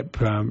type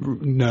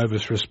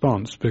nervous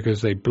response,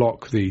 because they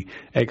block the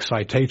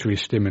excitatory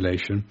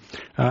stimulation.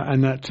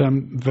 And that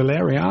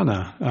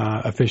Valeriana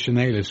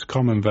officinalis,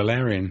 common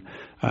valerian,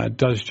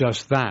 does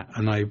just that.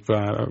 And I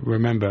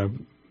remember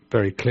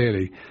very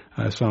clearly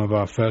some of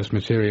our first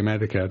materia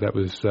medica that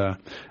was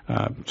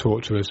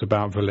taught to us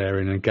about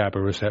valerian and GABA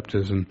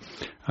receptors and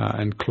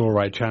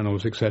chloride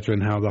channels, etc.,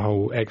 and how the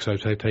whole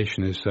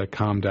excitation is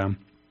calmed down.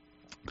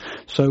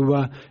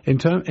 So in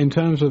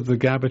terms of the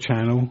GABA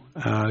channel,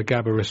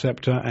 GABA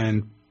receptor,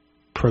 and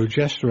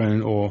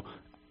progesterone or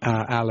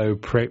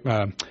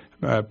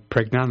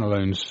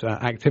allopregnanolone's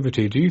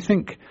activity, do you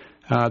think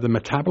the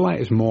metabolite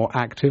is more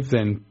active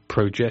than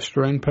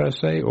progesterone per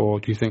se, or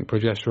do you think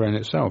progesterone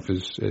itself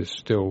is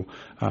still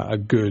a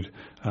good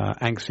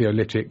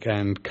anxiolytic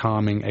and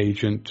calming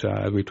agent?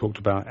 We talked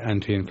about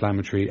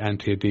anti-inflammatory,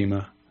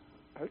 anti-edema.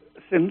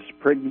 Since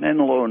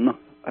pregnenolone,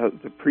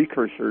 the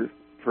precursor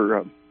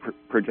for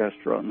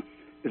progesterone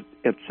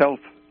itself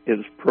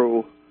is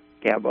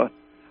pro-GABA,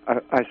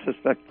 I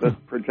suspect that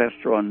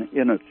progesterone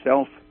in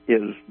itself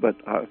is, but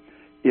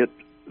it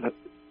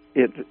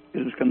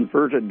is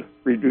converted,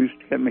 reduced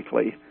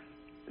chemically,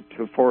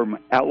 to form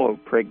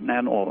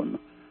allopregnanolone,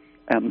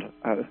 and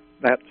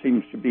that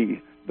seems to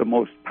be the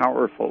most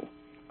powerful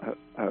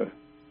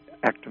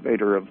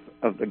activator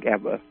of the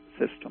GABA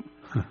system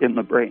in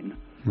the brain.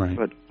 Right.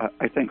 But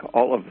I think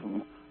all of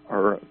them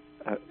are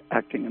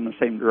acting in the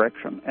same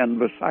direction. And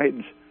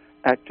besides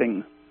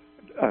acting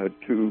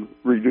to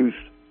reduce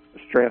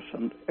stress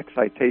and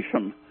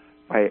excitation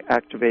by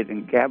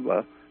activating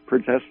GABA,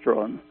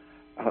 progesterone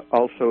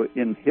also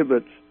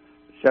inhibits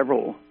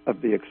several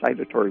of the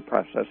excitatory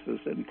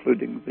processes,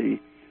 including the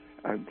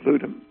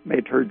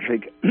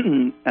glutamatergic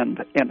and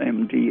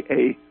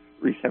NMDA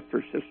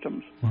receptor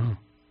systems. Wow.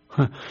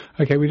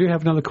 Okay, we do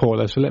have another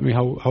caller, so let me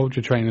hold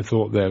your train of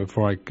thought there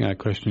before I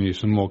question you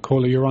some more.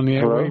 Caller, you're on the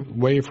air. Where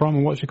are you from,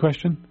 and what's your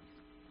question?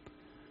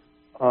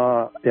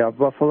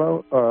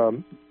 Buffalo,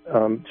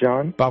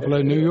 John.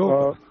 Buffalo, New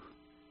York?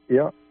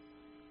 Yeah.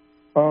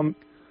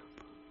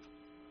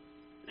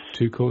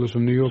 Two callers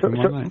from New York in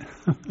one night.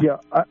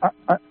 Yeah,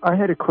 I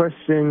had a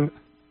question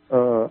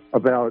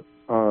about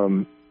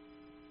the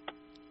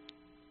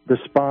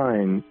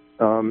spine.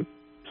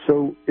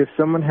 So if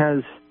someone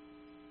has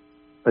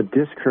a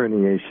disc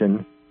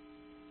herniation,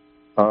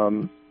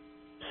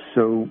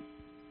 so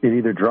it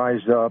either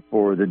dries up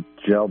or the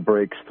gel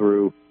breaks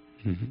through,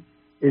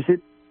 is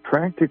it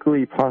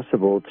practically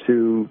possible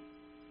to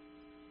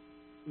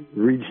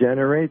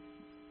regenerate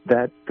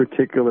that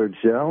particular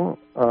gel?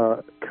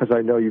 Because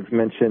I know you've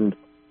mentioned,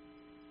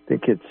 I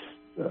think it's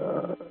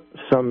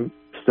some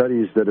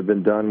studies that have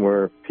been done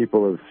where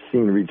people have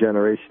seen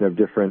regeneration of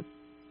different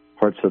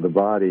parts of the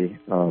body,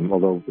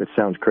 although it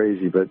sounds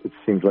crazy, but it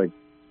seems like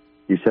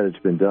you said it's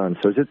been done.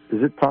 So is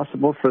it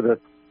possible for the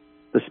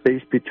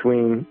space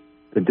between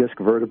the disc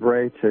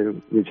vertebrae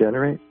to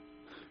regenerate?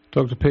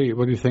 Dr. Peat,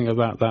 what do you think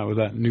about that with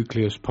that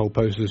nucleus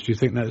pulposus? Do you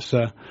think that's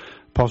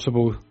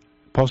possible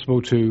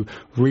to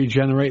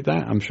regenerate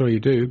that? I'm sure you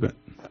do, but...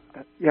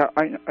 Yeah,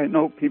 I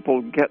know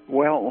people get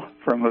well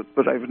from it,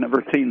 but I've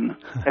never seen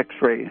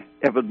X-ray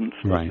evidence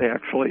that they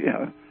actually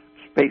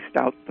spaced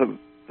out the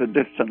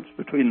distance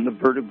between the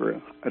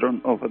vertebrae. I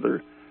don't know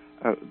whether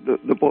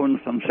the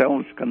bones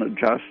themselves can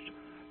adjust,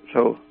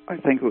 so I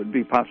think it would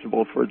be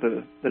possible for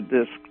the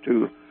disc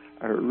to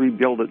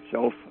rebuild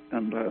itself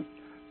and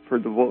for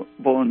the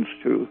bones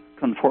to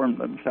conform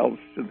themselves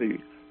to the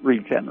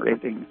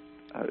regenerating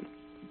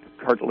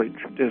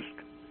cartilage disc.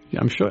 Yeah,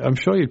 I'm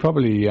sure you'd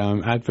probably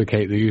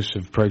advocate the use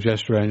of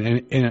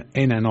progesterone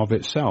in and of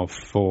itself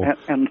for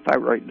and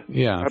thyroid.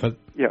 Yeah,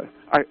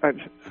 I've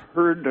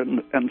heard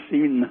and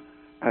seen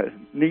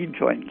knee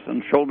joints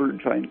and shoulder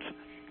joints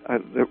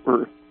that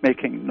were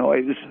making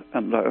noise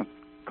and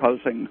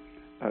causing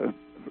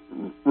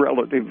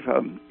relative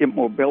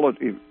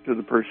immobility to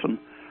the person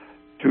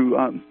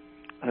to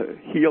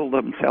heal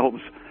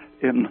themselves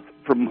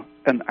from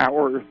an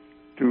hour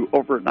to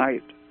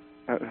overnight.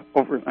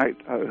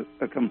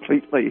 A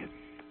completely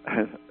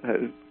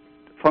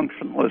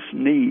functionless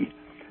knee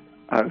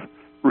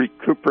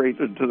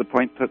recuperated to the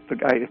point that the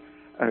guy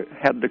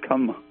had to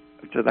come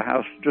to the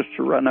house just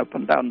to run up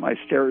and down my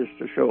stairs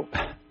to show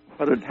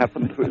what had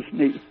happened to his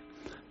knee.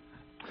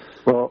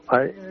 Well,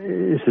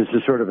 this is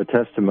a sort of a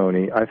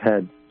testimony. I've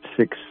had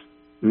 6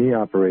 knee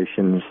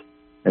operations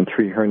and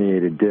 3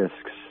 herniated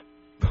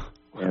discs,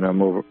 and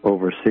I'm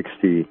over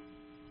 60.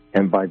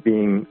 And by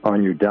being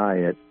on your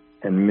diet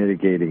and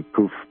mitigating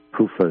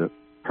PUFA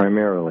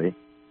primarily,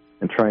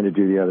 and trying to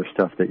do the other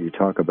stuff that you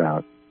talk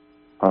about,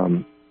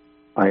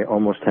 I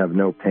almost have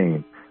no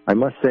pain. I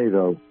must say,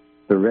 though,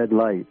 the red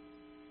light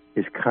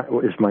is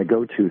my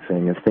go-to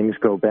thing. If things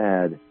go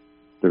bad,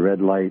 the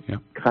red light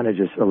kind of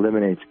just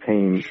eliminates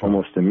pain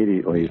almost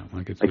immediately.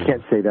 Yeah, I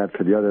can't say that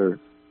for the other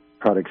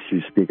products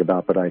you speak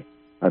about, but I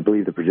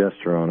believe the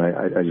progesterone.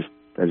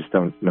 I just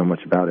don't know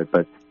much about it,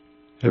 but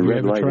the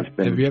red light has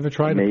been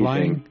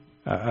amazing.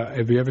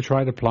 Have you ever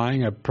tried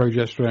applying a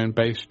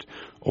progesterone-based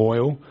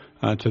oil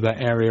to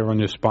that area on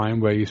your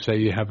spine where you say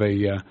you have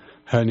a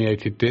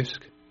herniated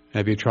disc?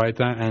 Have you tried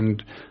that?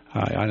 And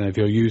I don't know if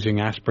you're using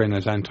aspirin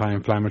as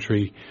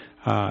anti-inflammatory,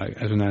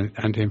 as an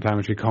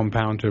anti-inflammatory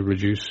compound to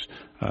reduce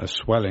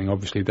swelling.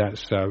 Obviously,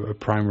 that's a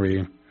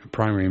primary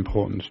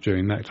importance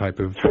during that type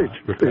of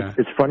repair.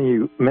 It's funny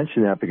you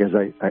mention that because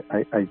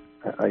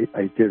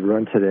I did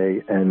run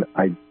today, and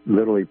I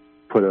literally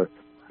put a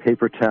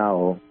paper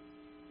towel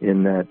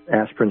in that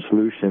aspirin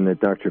solution that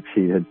Dr.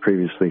 Peat had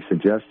previously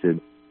suggested.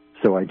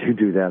 So I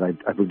do that.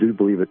 I do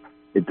believe it.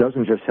 It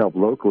doesn't just help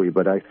locally,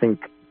 but I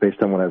think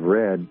based on what I've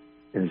read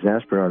in his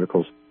aspirin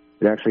articles,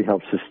 it actually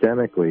helps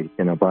systemically,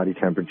 body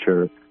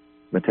temperature,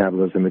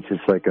 metabolism. It's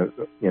just like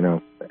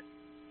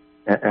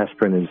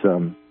aspirin is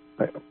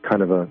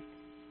kind of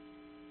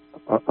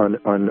an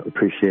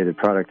unappreciated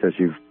product, as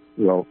you've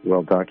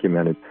well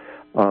documented.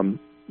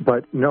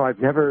 But no, I've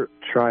never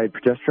tried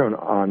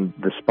progesterone on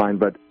the spine,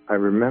 but I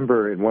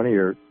remember in one of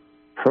your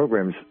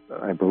programs,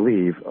 I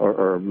believe,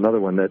 or another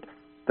one, that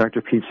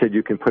Dr. Peat said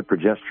you can put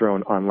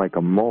progesterone on like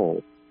a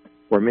mole.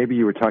 Or maybe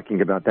you were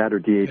talking about that, or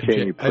DHA,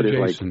 and you put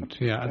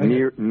adjacent, it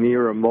like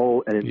near a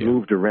mole, and it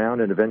moved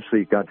around and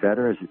eventually got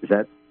better. Is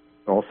that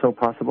also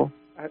possible?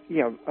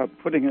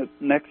 Putting it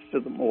next to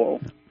the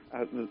mole.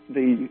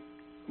 The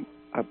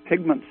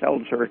pigment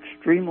cells are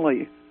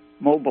extremely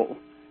mobile.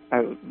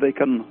 They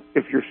can,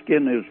 if your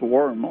skin is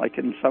warm, like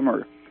in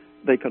summer,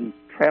 they can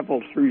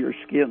travel through your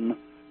skin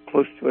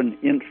close to an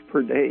inch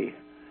per day.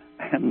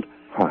 And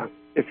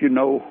if you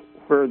know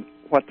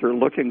what they're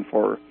looking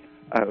for,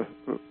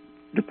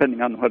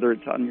 depending on whether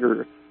it's on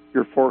your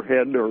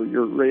forehead or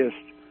your wrist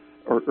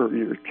or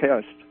your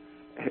chest,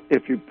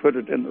 if you put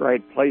it in the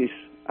right place,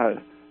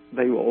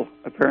 they will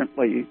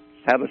apparently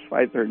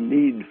satisfy their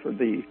need for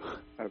the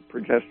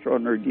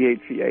progesterone or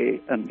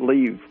DHEA and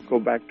go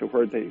back to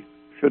where they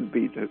should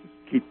be to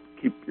keep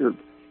your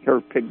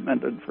hair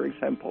pigmented, for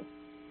example.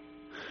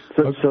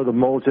 So the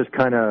mole just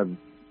kind of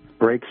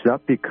breaks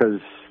up because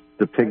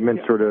the pigment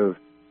sort of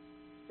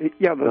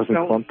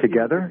doesn't clump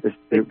together?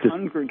 It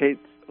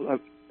congregates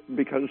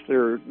because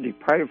they're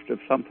deprived of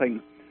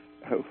something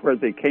where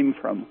they came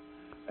from.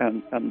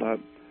 And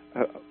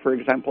for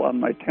example, on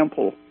my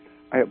temple,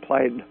 I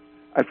applied,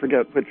 I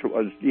forget which it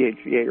was,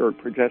 DHEA or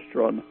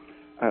progesterone,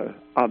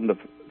 on the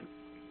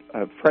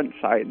front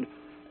side.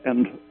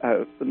 And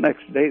the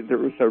next day there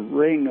was a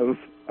ring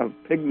of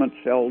pigment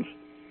cells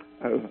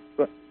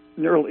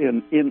nearly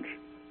an inch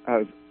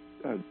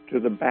to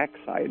the back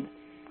side.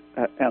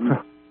 And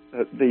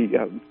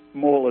the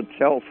mole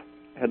itself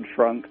had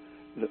shrunk.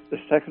 The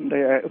second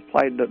day I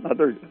applied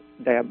another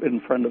dab in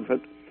front of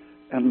it,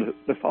 and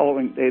the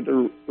following day it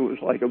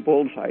was like a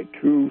bullseye,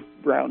 2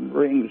 brown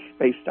rings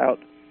spaced out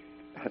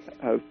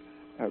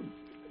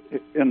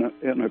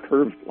in a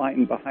curved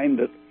line behind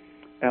it,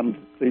 and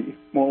the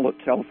mole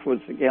itself was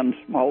again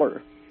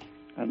smaller.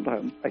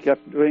 And I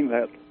kept doing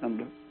that,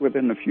 and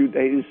within a few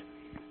days,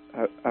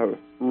 a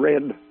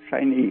red,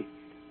 shiny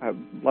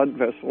blood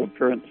vessel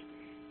appearance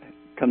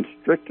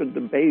constricted the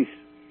base.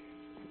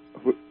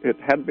 It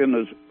had been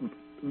as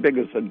big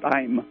as a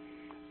dime,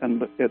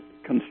 and it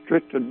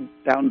constricted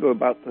down to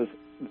about the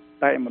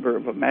diameter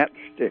of a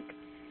matchstick,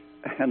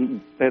 and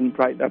then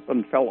dried up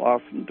and fell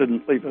off and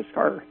didn't leave a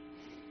scar.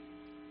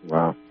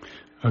 Wow.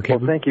 Okay.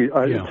 Well, thank you.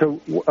 So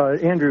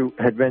Andrew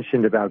had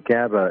mentioned about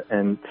GABA,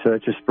 and so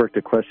that just spurred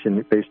a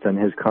question based on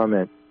his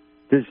comment.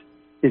 Is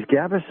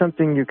GABA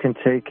something you can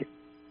take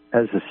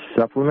as a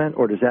supplement,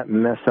 or does that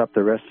mess up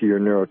the rest of your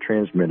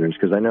neurotransmitters?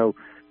 Because I know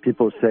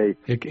people say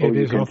it you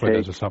is can offered take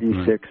as a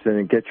supplement. B6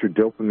 and get your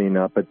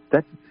dopamine up, but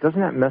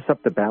doesn't that mess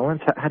up the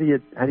balance? How do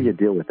you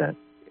deal with that?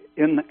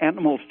 In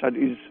animal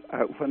studies,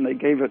 when they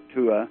gave it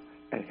to a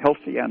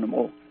healthy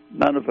animal,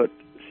 none of it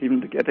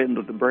seemed to get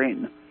into the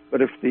brain.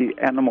 But if the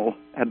animal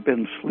had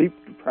been sleep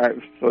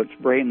deprived, so its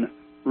brain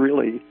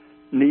really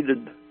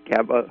needed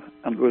GABA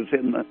and was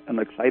in an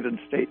excited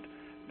state,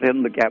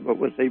 then the GABA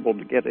was able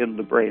to get in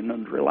the brain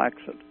and relax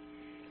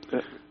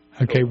it.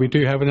 Okay, we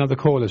do have another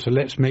caller, so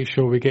let's make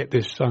sure we get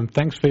this.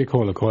 Thanks for your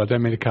caller, I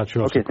don't mean to cut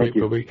you off so quick,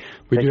 but we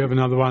do have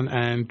another one.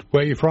 And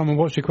where are you from, and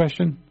what's your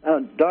question?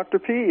 Dr.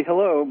 P,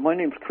 hello. My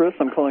name's Chris.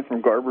 I'm calling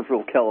from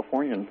Garberville,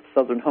 California, in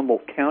southern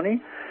Humboldt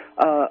County.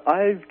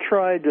 I've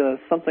tried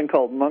something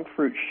called monk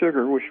fruit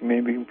sugar, which you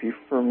may be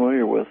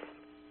familiar with.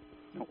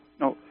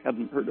 No,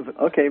 hadn't heard of it.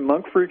 Okay,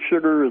 monk fruit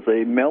sugar is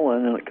a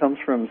melon, and it comes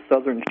from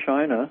southern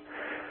China.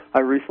 I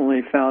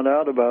recently found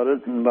out about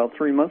it, and about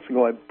 3 months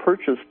ago I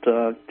purchased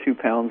 2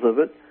 pounds of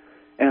it,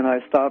 and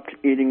I stopped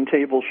eating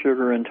table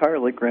sugar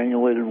entirely,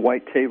 granulated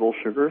white table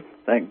sugar,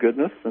 thank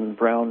goodness, and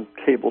brown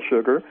table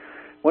sugar.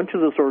 Went to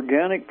this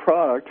organic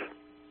product,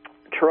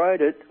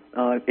 tried it,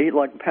 ate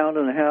like 1.5 pounds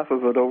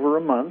of it over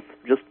a month,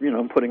 just,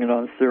 putting it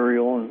on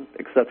cereal and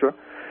et cetera.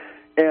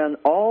 And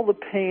all the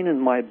pain in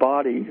my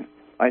body,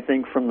 I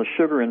think, from the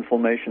sugar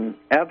inflammation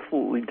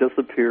absolutely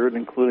disappeared,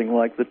 including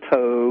like the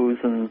toes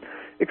and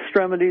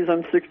extremities.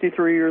 I'm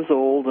 63 years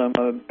old. I'm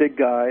a big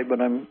guy,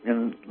 but I'm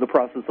in the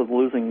process of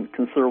losing a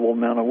considerable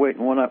amount of weight.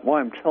 And why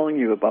I'm telling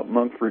you about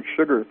monk fruit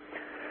sugar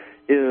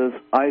is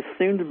I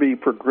seem to be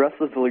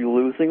progressively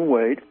losing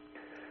weight.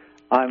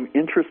 I'm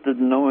interested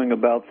in knowing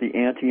about the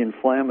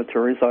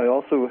anti-inflammatories. I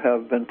also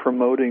have been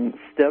promoting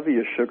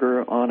stevia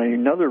sugar on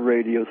another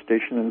radio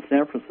station in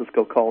San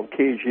Francisco called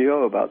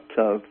KGO about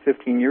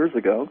 15 years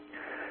ago.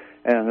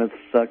 And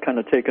it's kind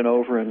of taken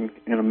over in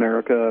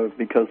America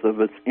because of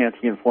its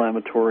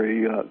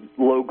anti-inflammatory,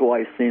 low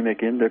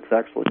glycemic index,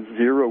 actually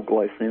zero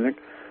glycemic.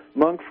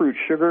 Monk fruit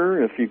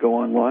sugar, if you go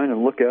online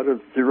and look at it,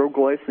 it's zero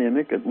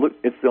glycemic.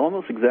 It's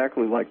almost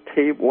exactly like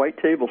white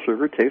table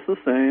sugar, tastes the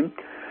same,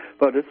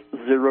 but it's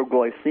zero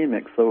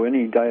glycemic. So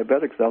any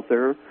diabetics out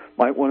there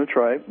might want to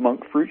try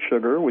monk fruit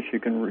sugar, which you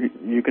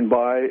can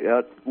buy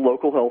at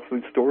local health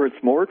food store.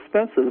 It's more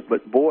expensive,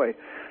 but boy,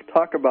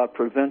 talk about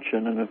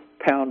prevention and a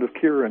pound of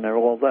cure and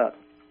all that.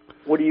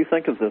 What do you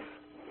think of this?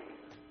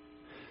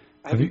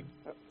 Have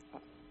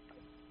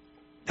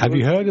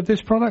you heard of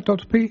this product,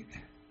 Dr. Peat?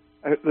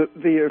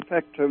 The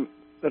effect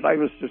that I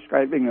was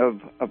describing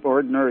of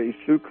ordinary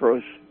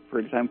sucrose, for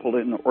example,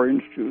 in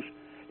orange juice,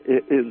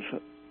 is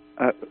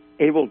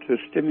able to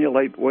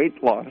stimulate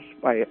weight loss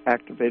by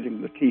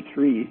activating the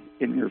T3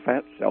 in your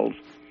fat cells.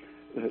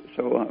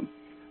 So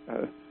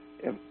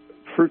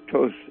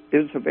fructose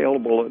is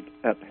available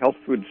at health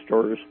food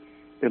stores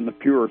in the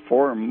pure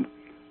form.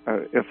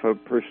 If a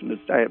person is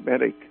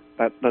diabetic,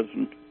 that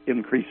doesn't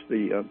increase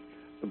the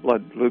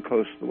blood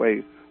glucose the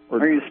way.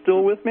 Are you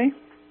still with me?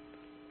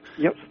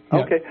 Yep.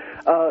 Okay.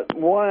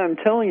 Why I'm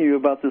telling you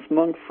about this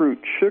monk fruit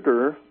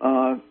sugar,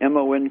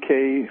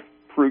 MONK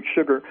fruit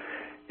sugar,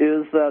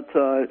 is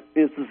that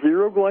it's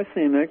zero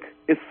glycemic.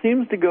 It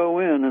seems to go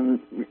in,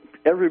 and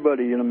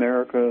everybody in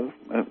America,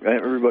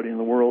 everybody in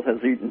the world has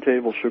eaten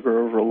table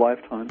sugar over a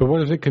lifetime. But what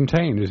does it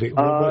contain?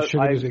 What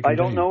sugar does it contain? I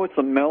don't know. It's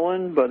a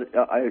melon, but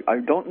I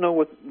don't know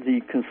what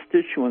the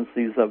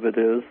constituencies of it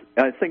is.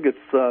 I think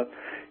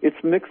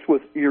it's mixed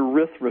with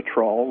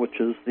erythritol, which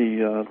is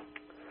the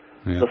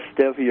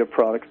stevia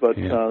product. But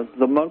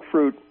the monk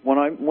fruit, when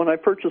I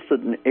purchased it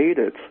and ate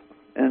it,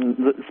 and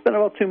it's been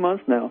about 2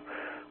 months now,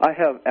 I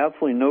have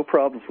absolutely no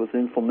problems with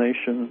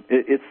inflammation.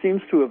 It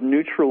seems to have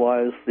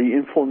neutralized the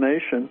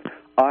inflammation.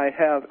 I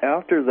have,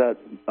 after that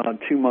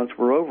 2 months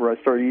were over, I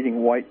started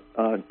eating white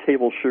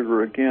table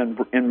sugar again,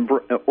 and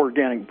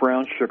organic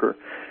brown sugar.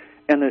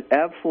 And it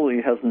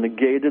absolutely has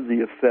negated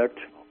the effect,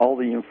 all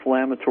the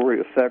inflammatory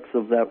effects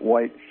of that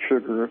white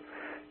sugar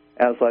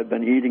as I've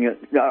been eating it.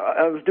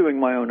 I was doing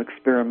my own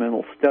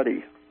experimental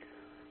study.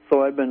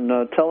 So I've been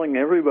telling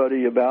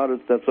everybody about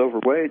it that's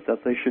overweight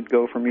that they should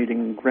go from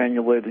eating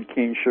granulated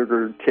cane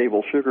sugar,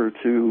 table sugar,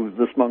 to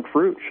this monk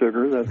fruit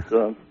sugar that's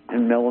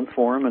in melon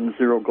form and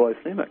zero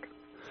glycemic.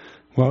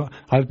 Well,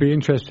 I'd be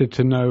interested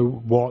to know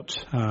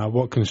what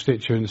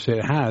constituents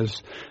it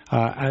has.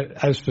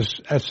 As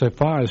so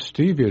far as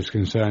stevia is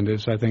concerned,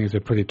 I think it's a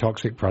pretty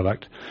toxic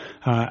product,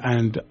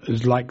 and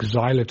like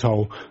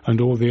xylitol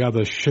and all the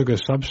other sugar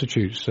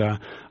substitutes,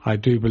 I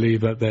do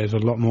believe that there's a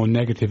lot more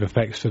negative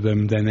effects to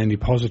them than any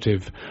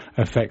positive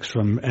effects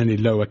from any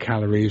lower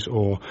calories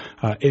or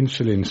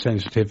insulin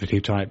sensitivity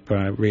type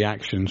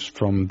reactions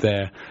from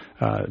their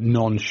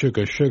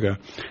non-sugar sugar.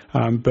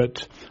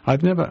 But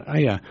I've never,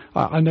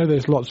 I know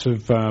there's lots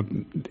of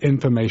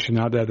information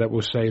out there that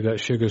will say that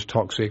sugar's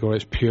toxic or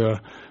it's pure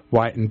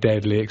white and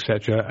deadly,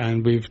 etc.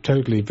 And we've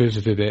totally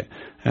visited it,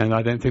 and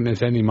I don't think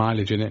there's any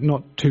mileage in it.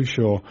 Not too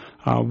sure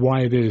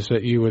why it is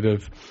that you would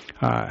have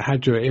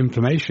had your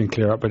inflammation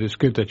clear up, but it's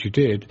good that you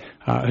did.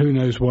 Who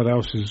knows what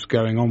else is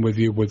going on with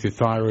you, with your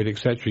thyroid,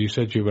 etc. You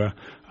said you were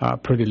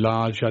pretty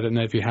large. I don't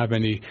know if you have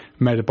any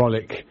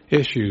metabolic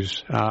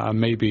issues,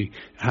 maybe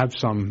have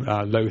some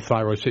low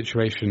thyroid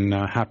situation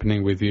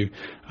happening with you,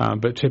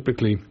 but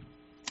typically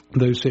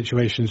those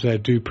situations there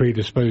do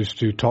predispose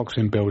to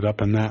toxin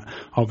buildup, and that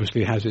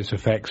obviously has its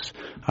effects,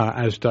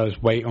 as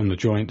does weight on the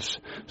joints.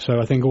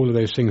 So I think all of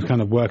those things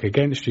kind of work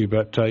against you,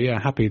 but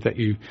happy that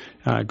you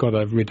got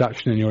a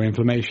reduction in your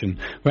inflammation.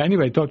 But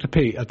anyway, Dr.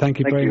 Peat, thank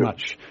you very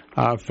much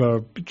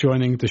for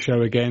joining the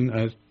show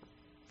again.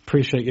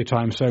 Appreciate your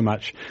time so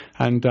much.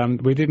 And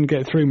we didn't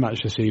get through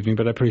much this evening,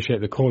 but I appreciate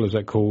the callers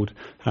that called.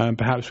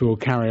 Perhaps we'll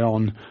carry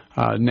on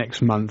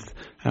next month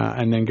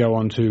and then go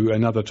on to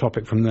another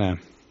topic from there.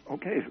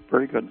 Okay,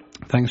 very good.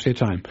 Thanks for your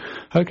time.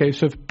 Okay,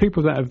 so for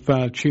people that have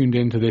tuned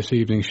into this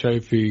evening's show,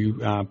 if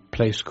you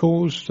place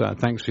calls,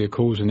 thanks for your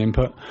calls and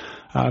input.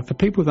 For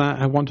people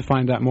that want to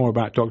find out more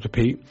about Dr.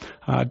 Peat,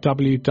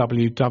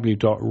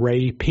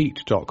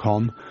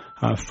 www.raypeat.com.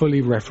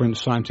 Fully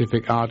referenced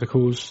scientific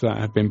articles that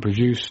have been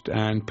produced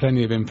and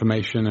plenty of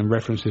information and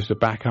references to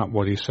back up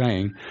what he's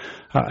saying.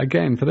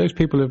 Again, for those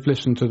people who have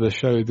listened to the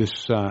show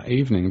this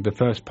evening, the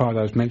first part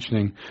I was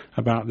mentioning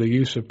about the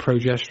use of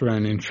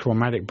progesterone in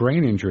traumatic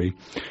brain injury,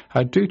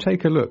 do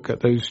take a look at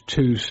those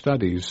two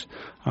studies.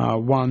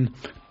 One,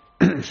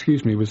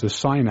 was the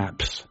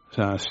Synapse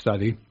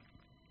study,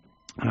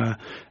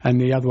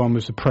 and the other one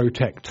was the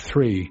Protect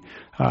 3.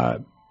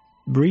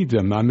 Read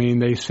them. I mean,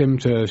 they seem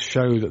to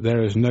show that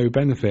there is no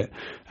benefit,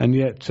 and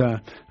yet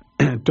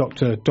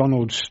Dr.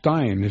 Donald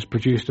Stein has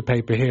produced a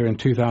paper here in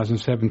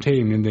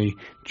 2017 in the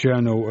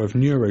Journal of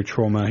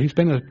Neurotrauma. He's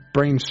been a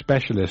brain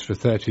specialist for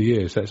 30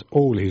 years. That's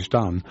all he's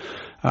done.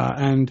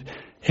 And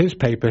his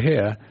paper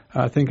here,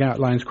 I think,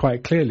 outlines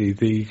quite clearly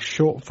the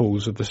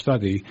shortfalls of the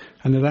study,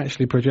 and that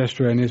actually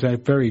progesterone is a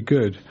very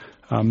good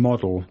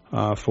model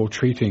for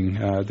treating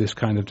this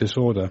kind of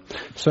disorder.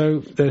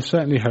 So there's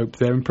certainly hope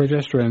there, and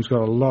progesterone's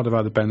got a lot of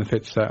other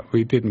benefits that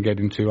we didn't get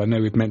into. I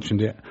know we've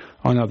mentioned it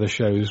on other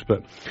shows,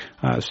 but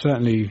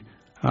certainly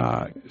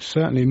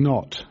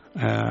not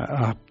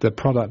the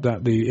product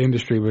that the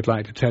industry would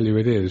like to tell you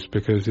it is,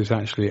 because it's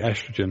actually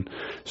estrogen.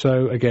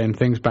 So again,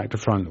 things back to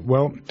front.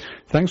 Well,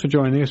 thanks for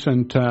joining us,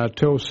 and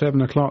till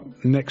 7 o'clock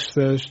next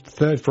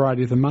third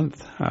Friday of the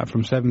month,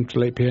 from 7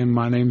 till 8 p.m.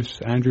 My name's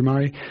Andrew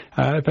Murray.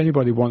 If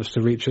anybody wants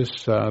to reach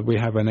us, we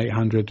have an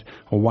 800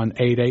 or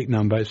 188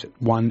 number. It's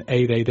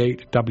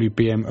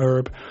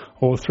 1-888-WBM-HERB,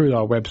 or through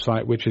our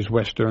website, which is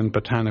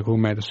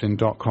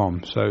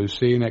westernbotanicalmedicine.com. So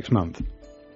see you next month.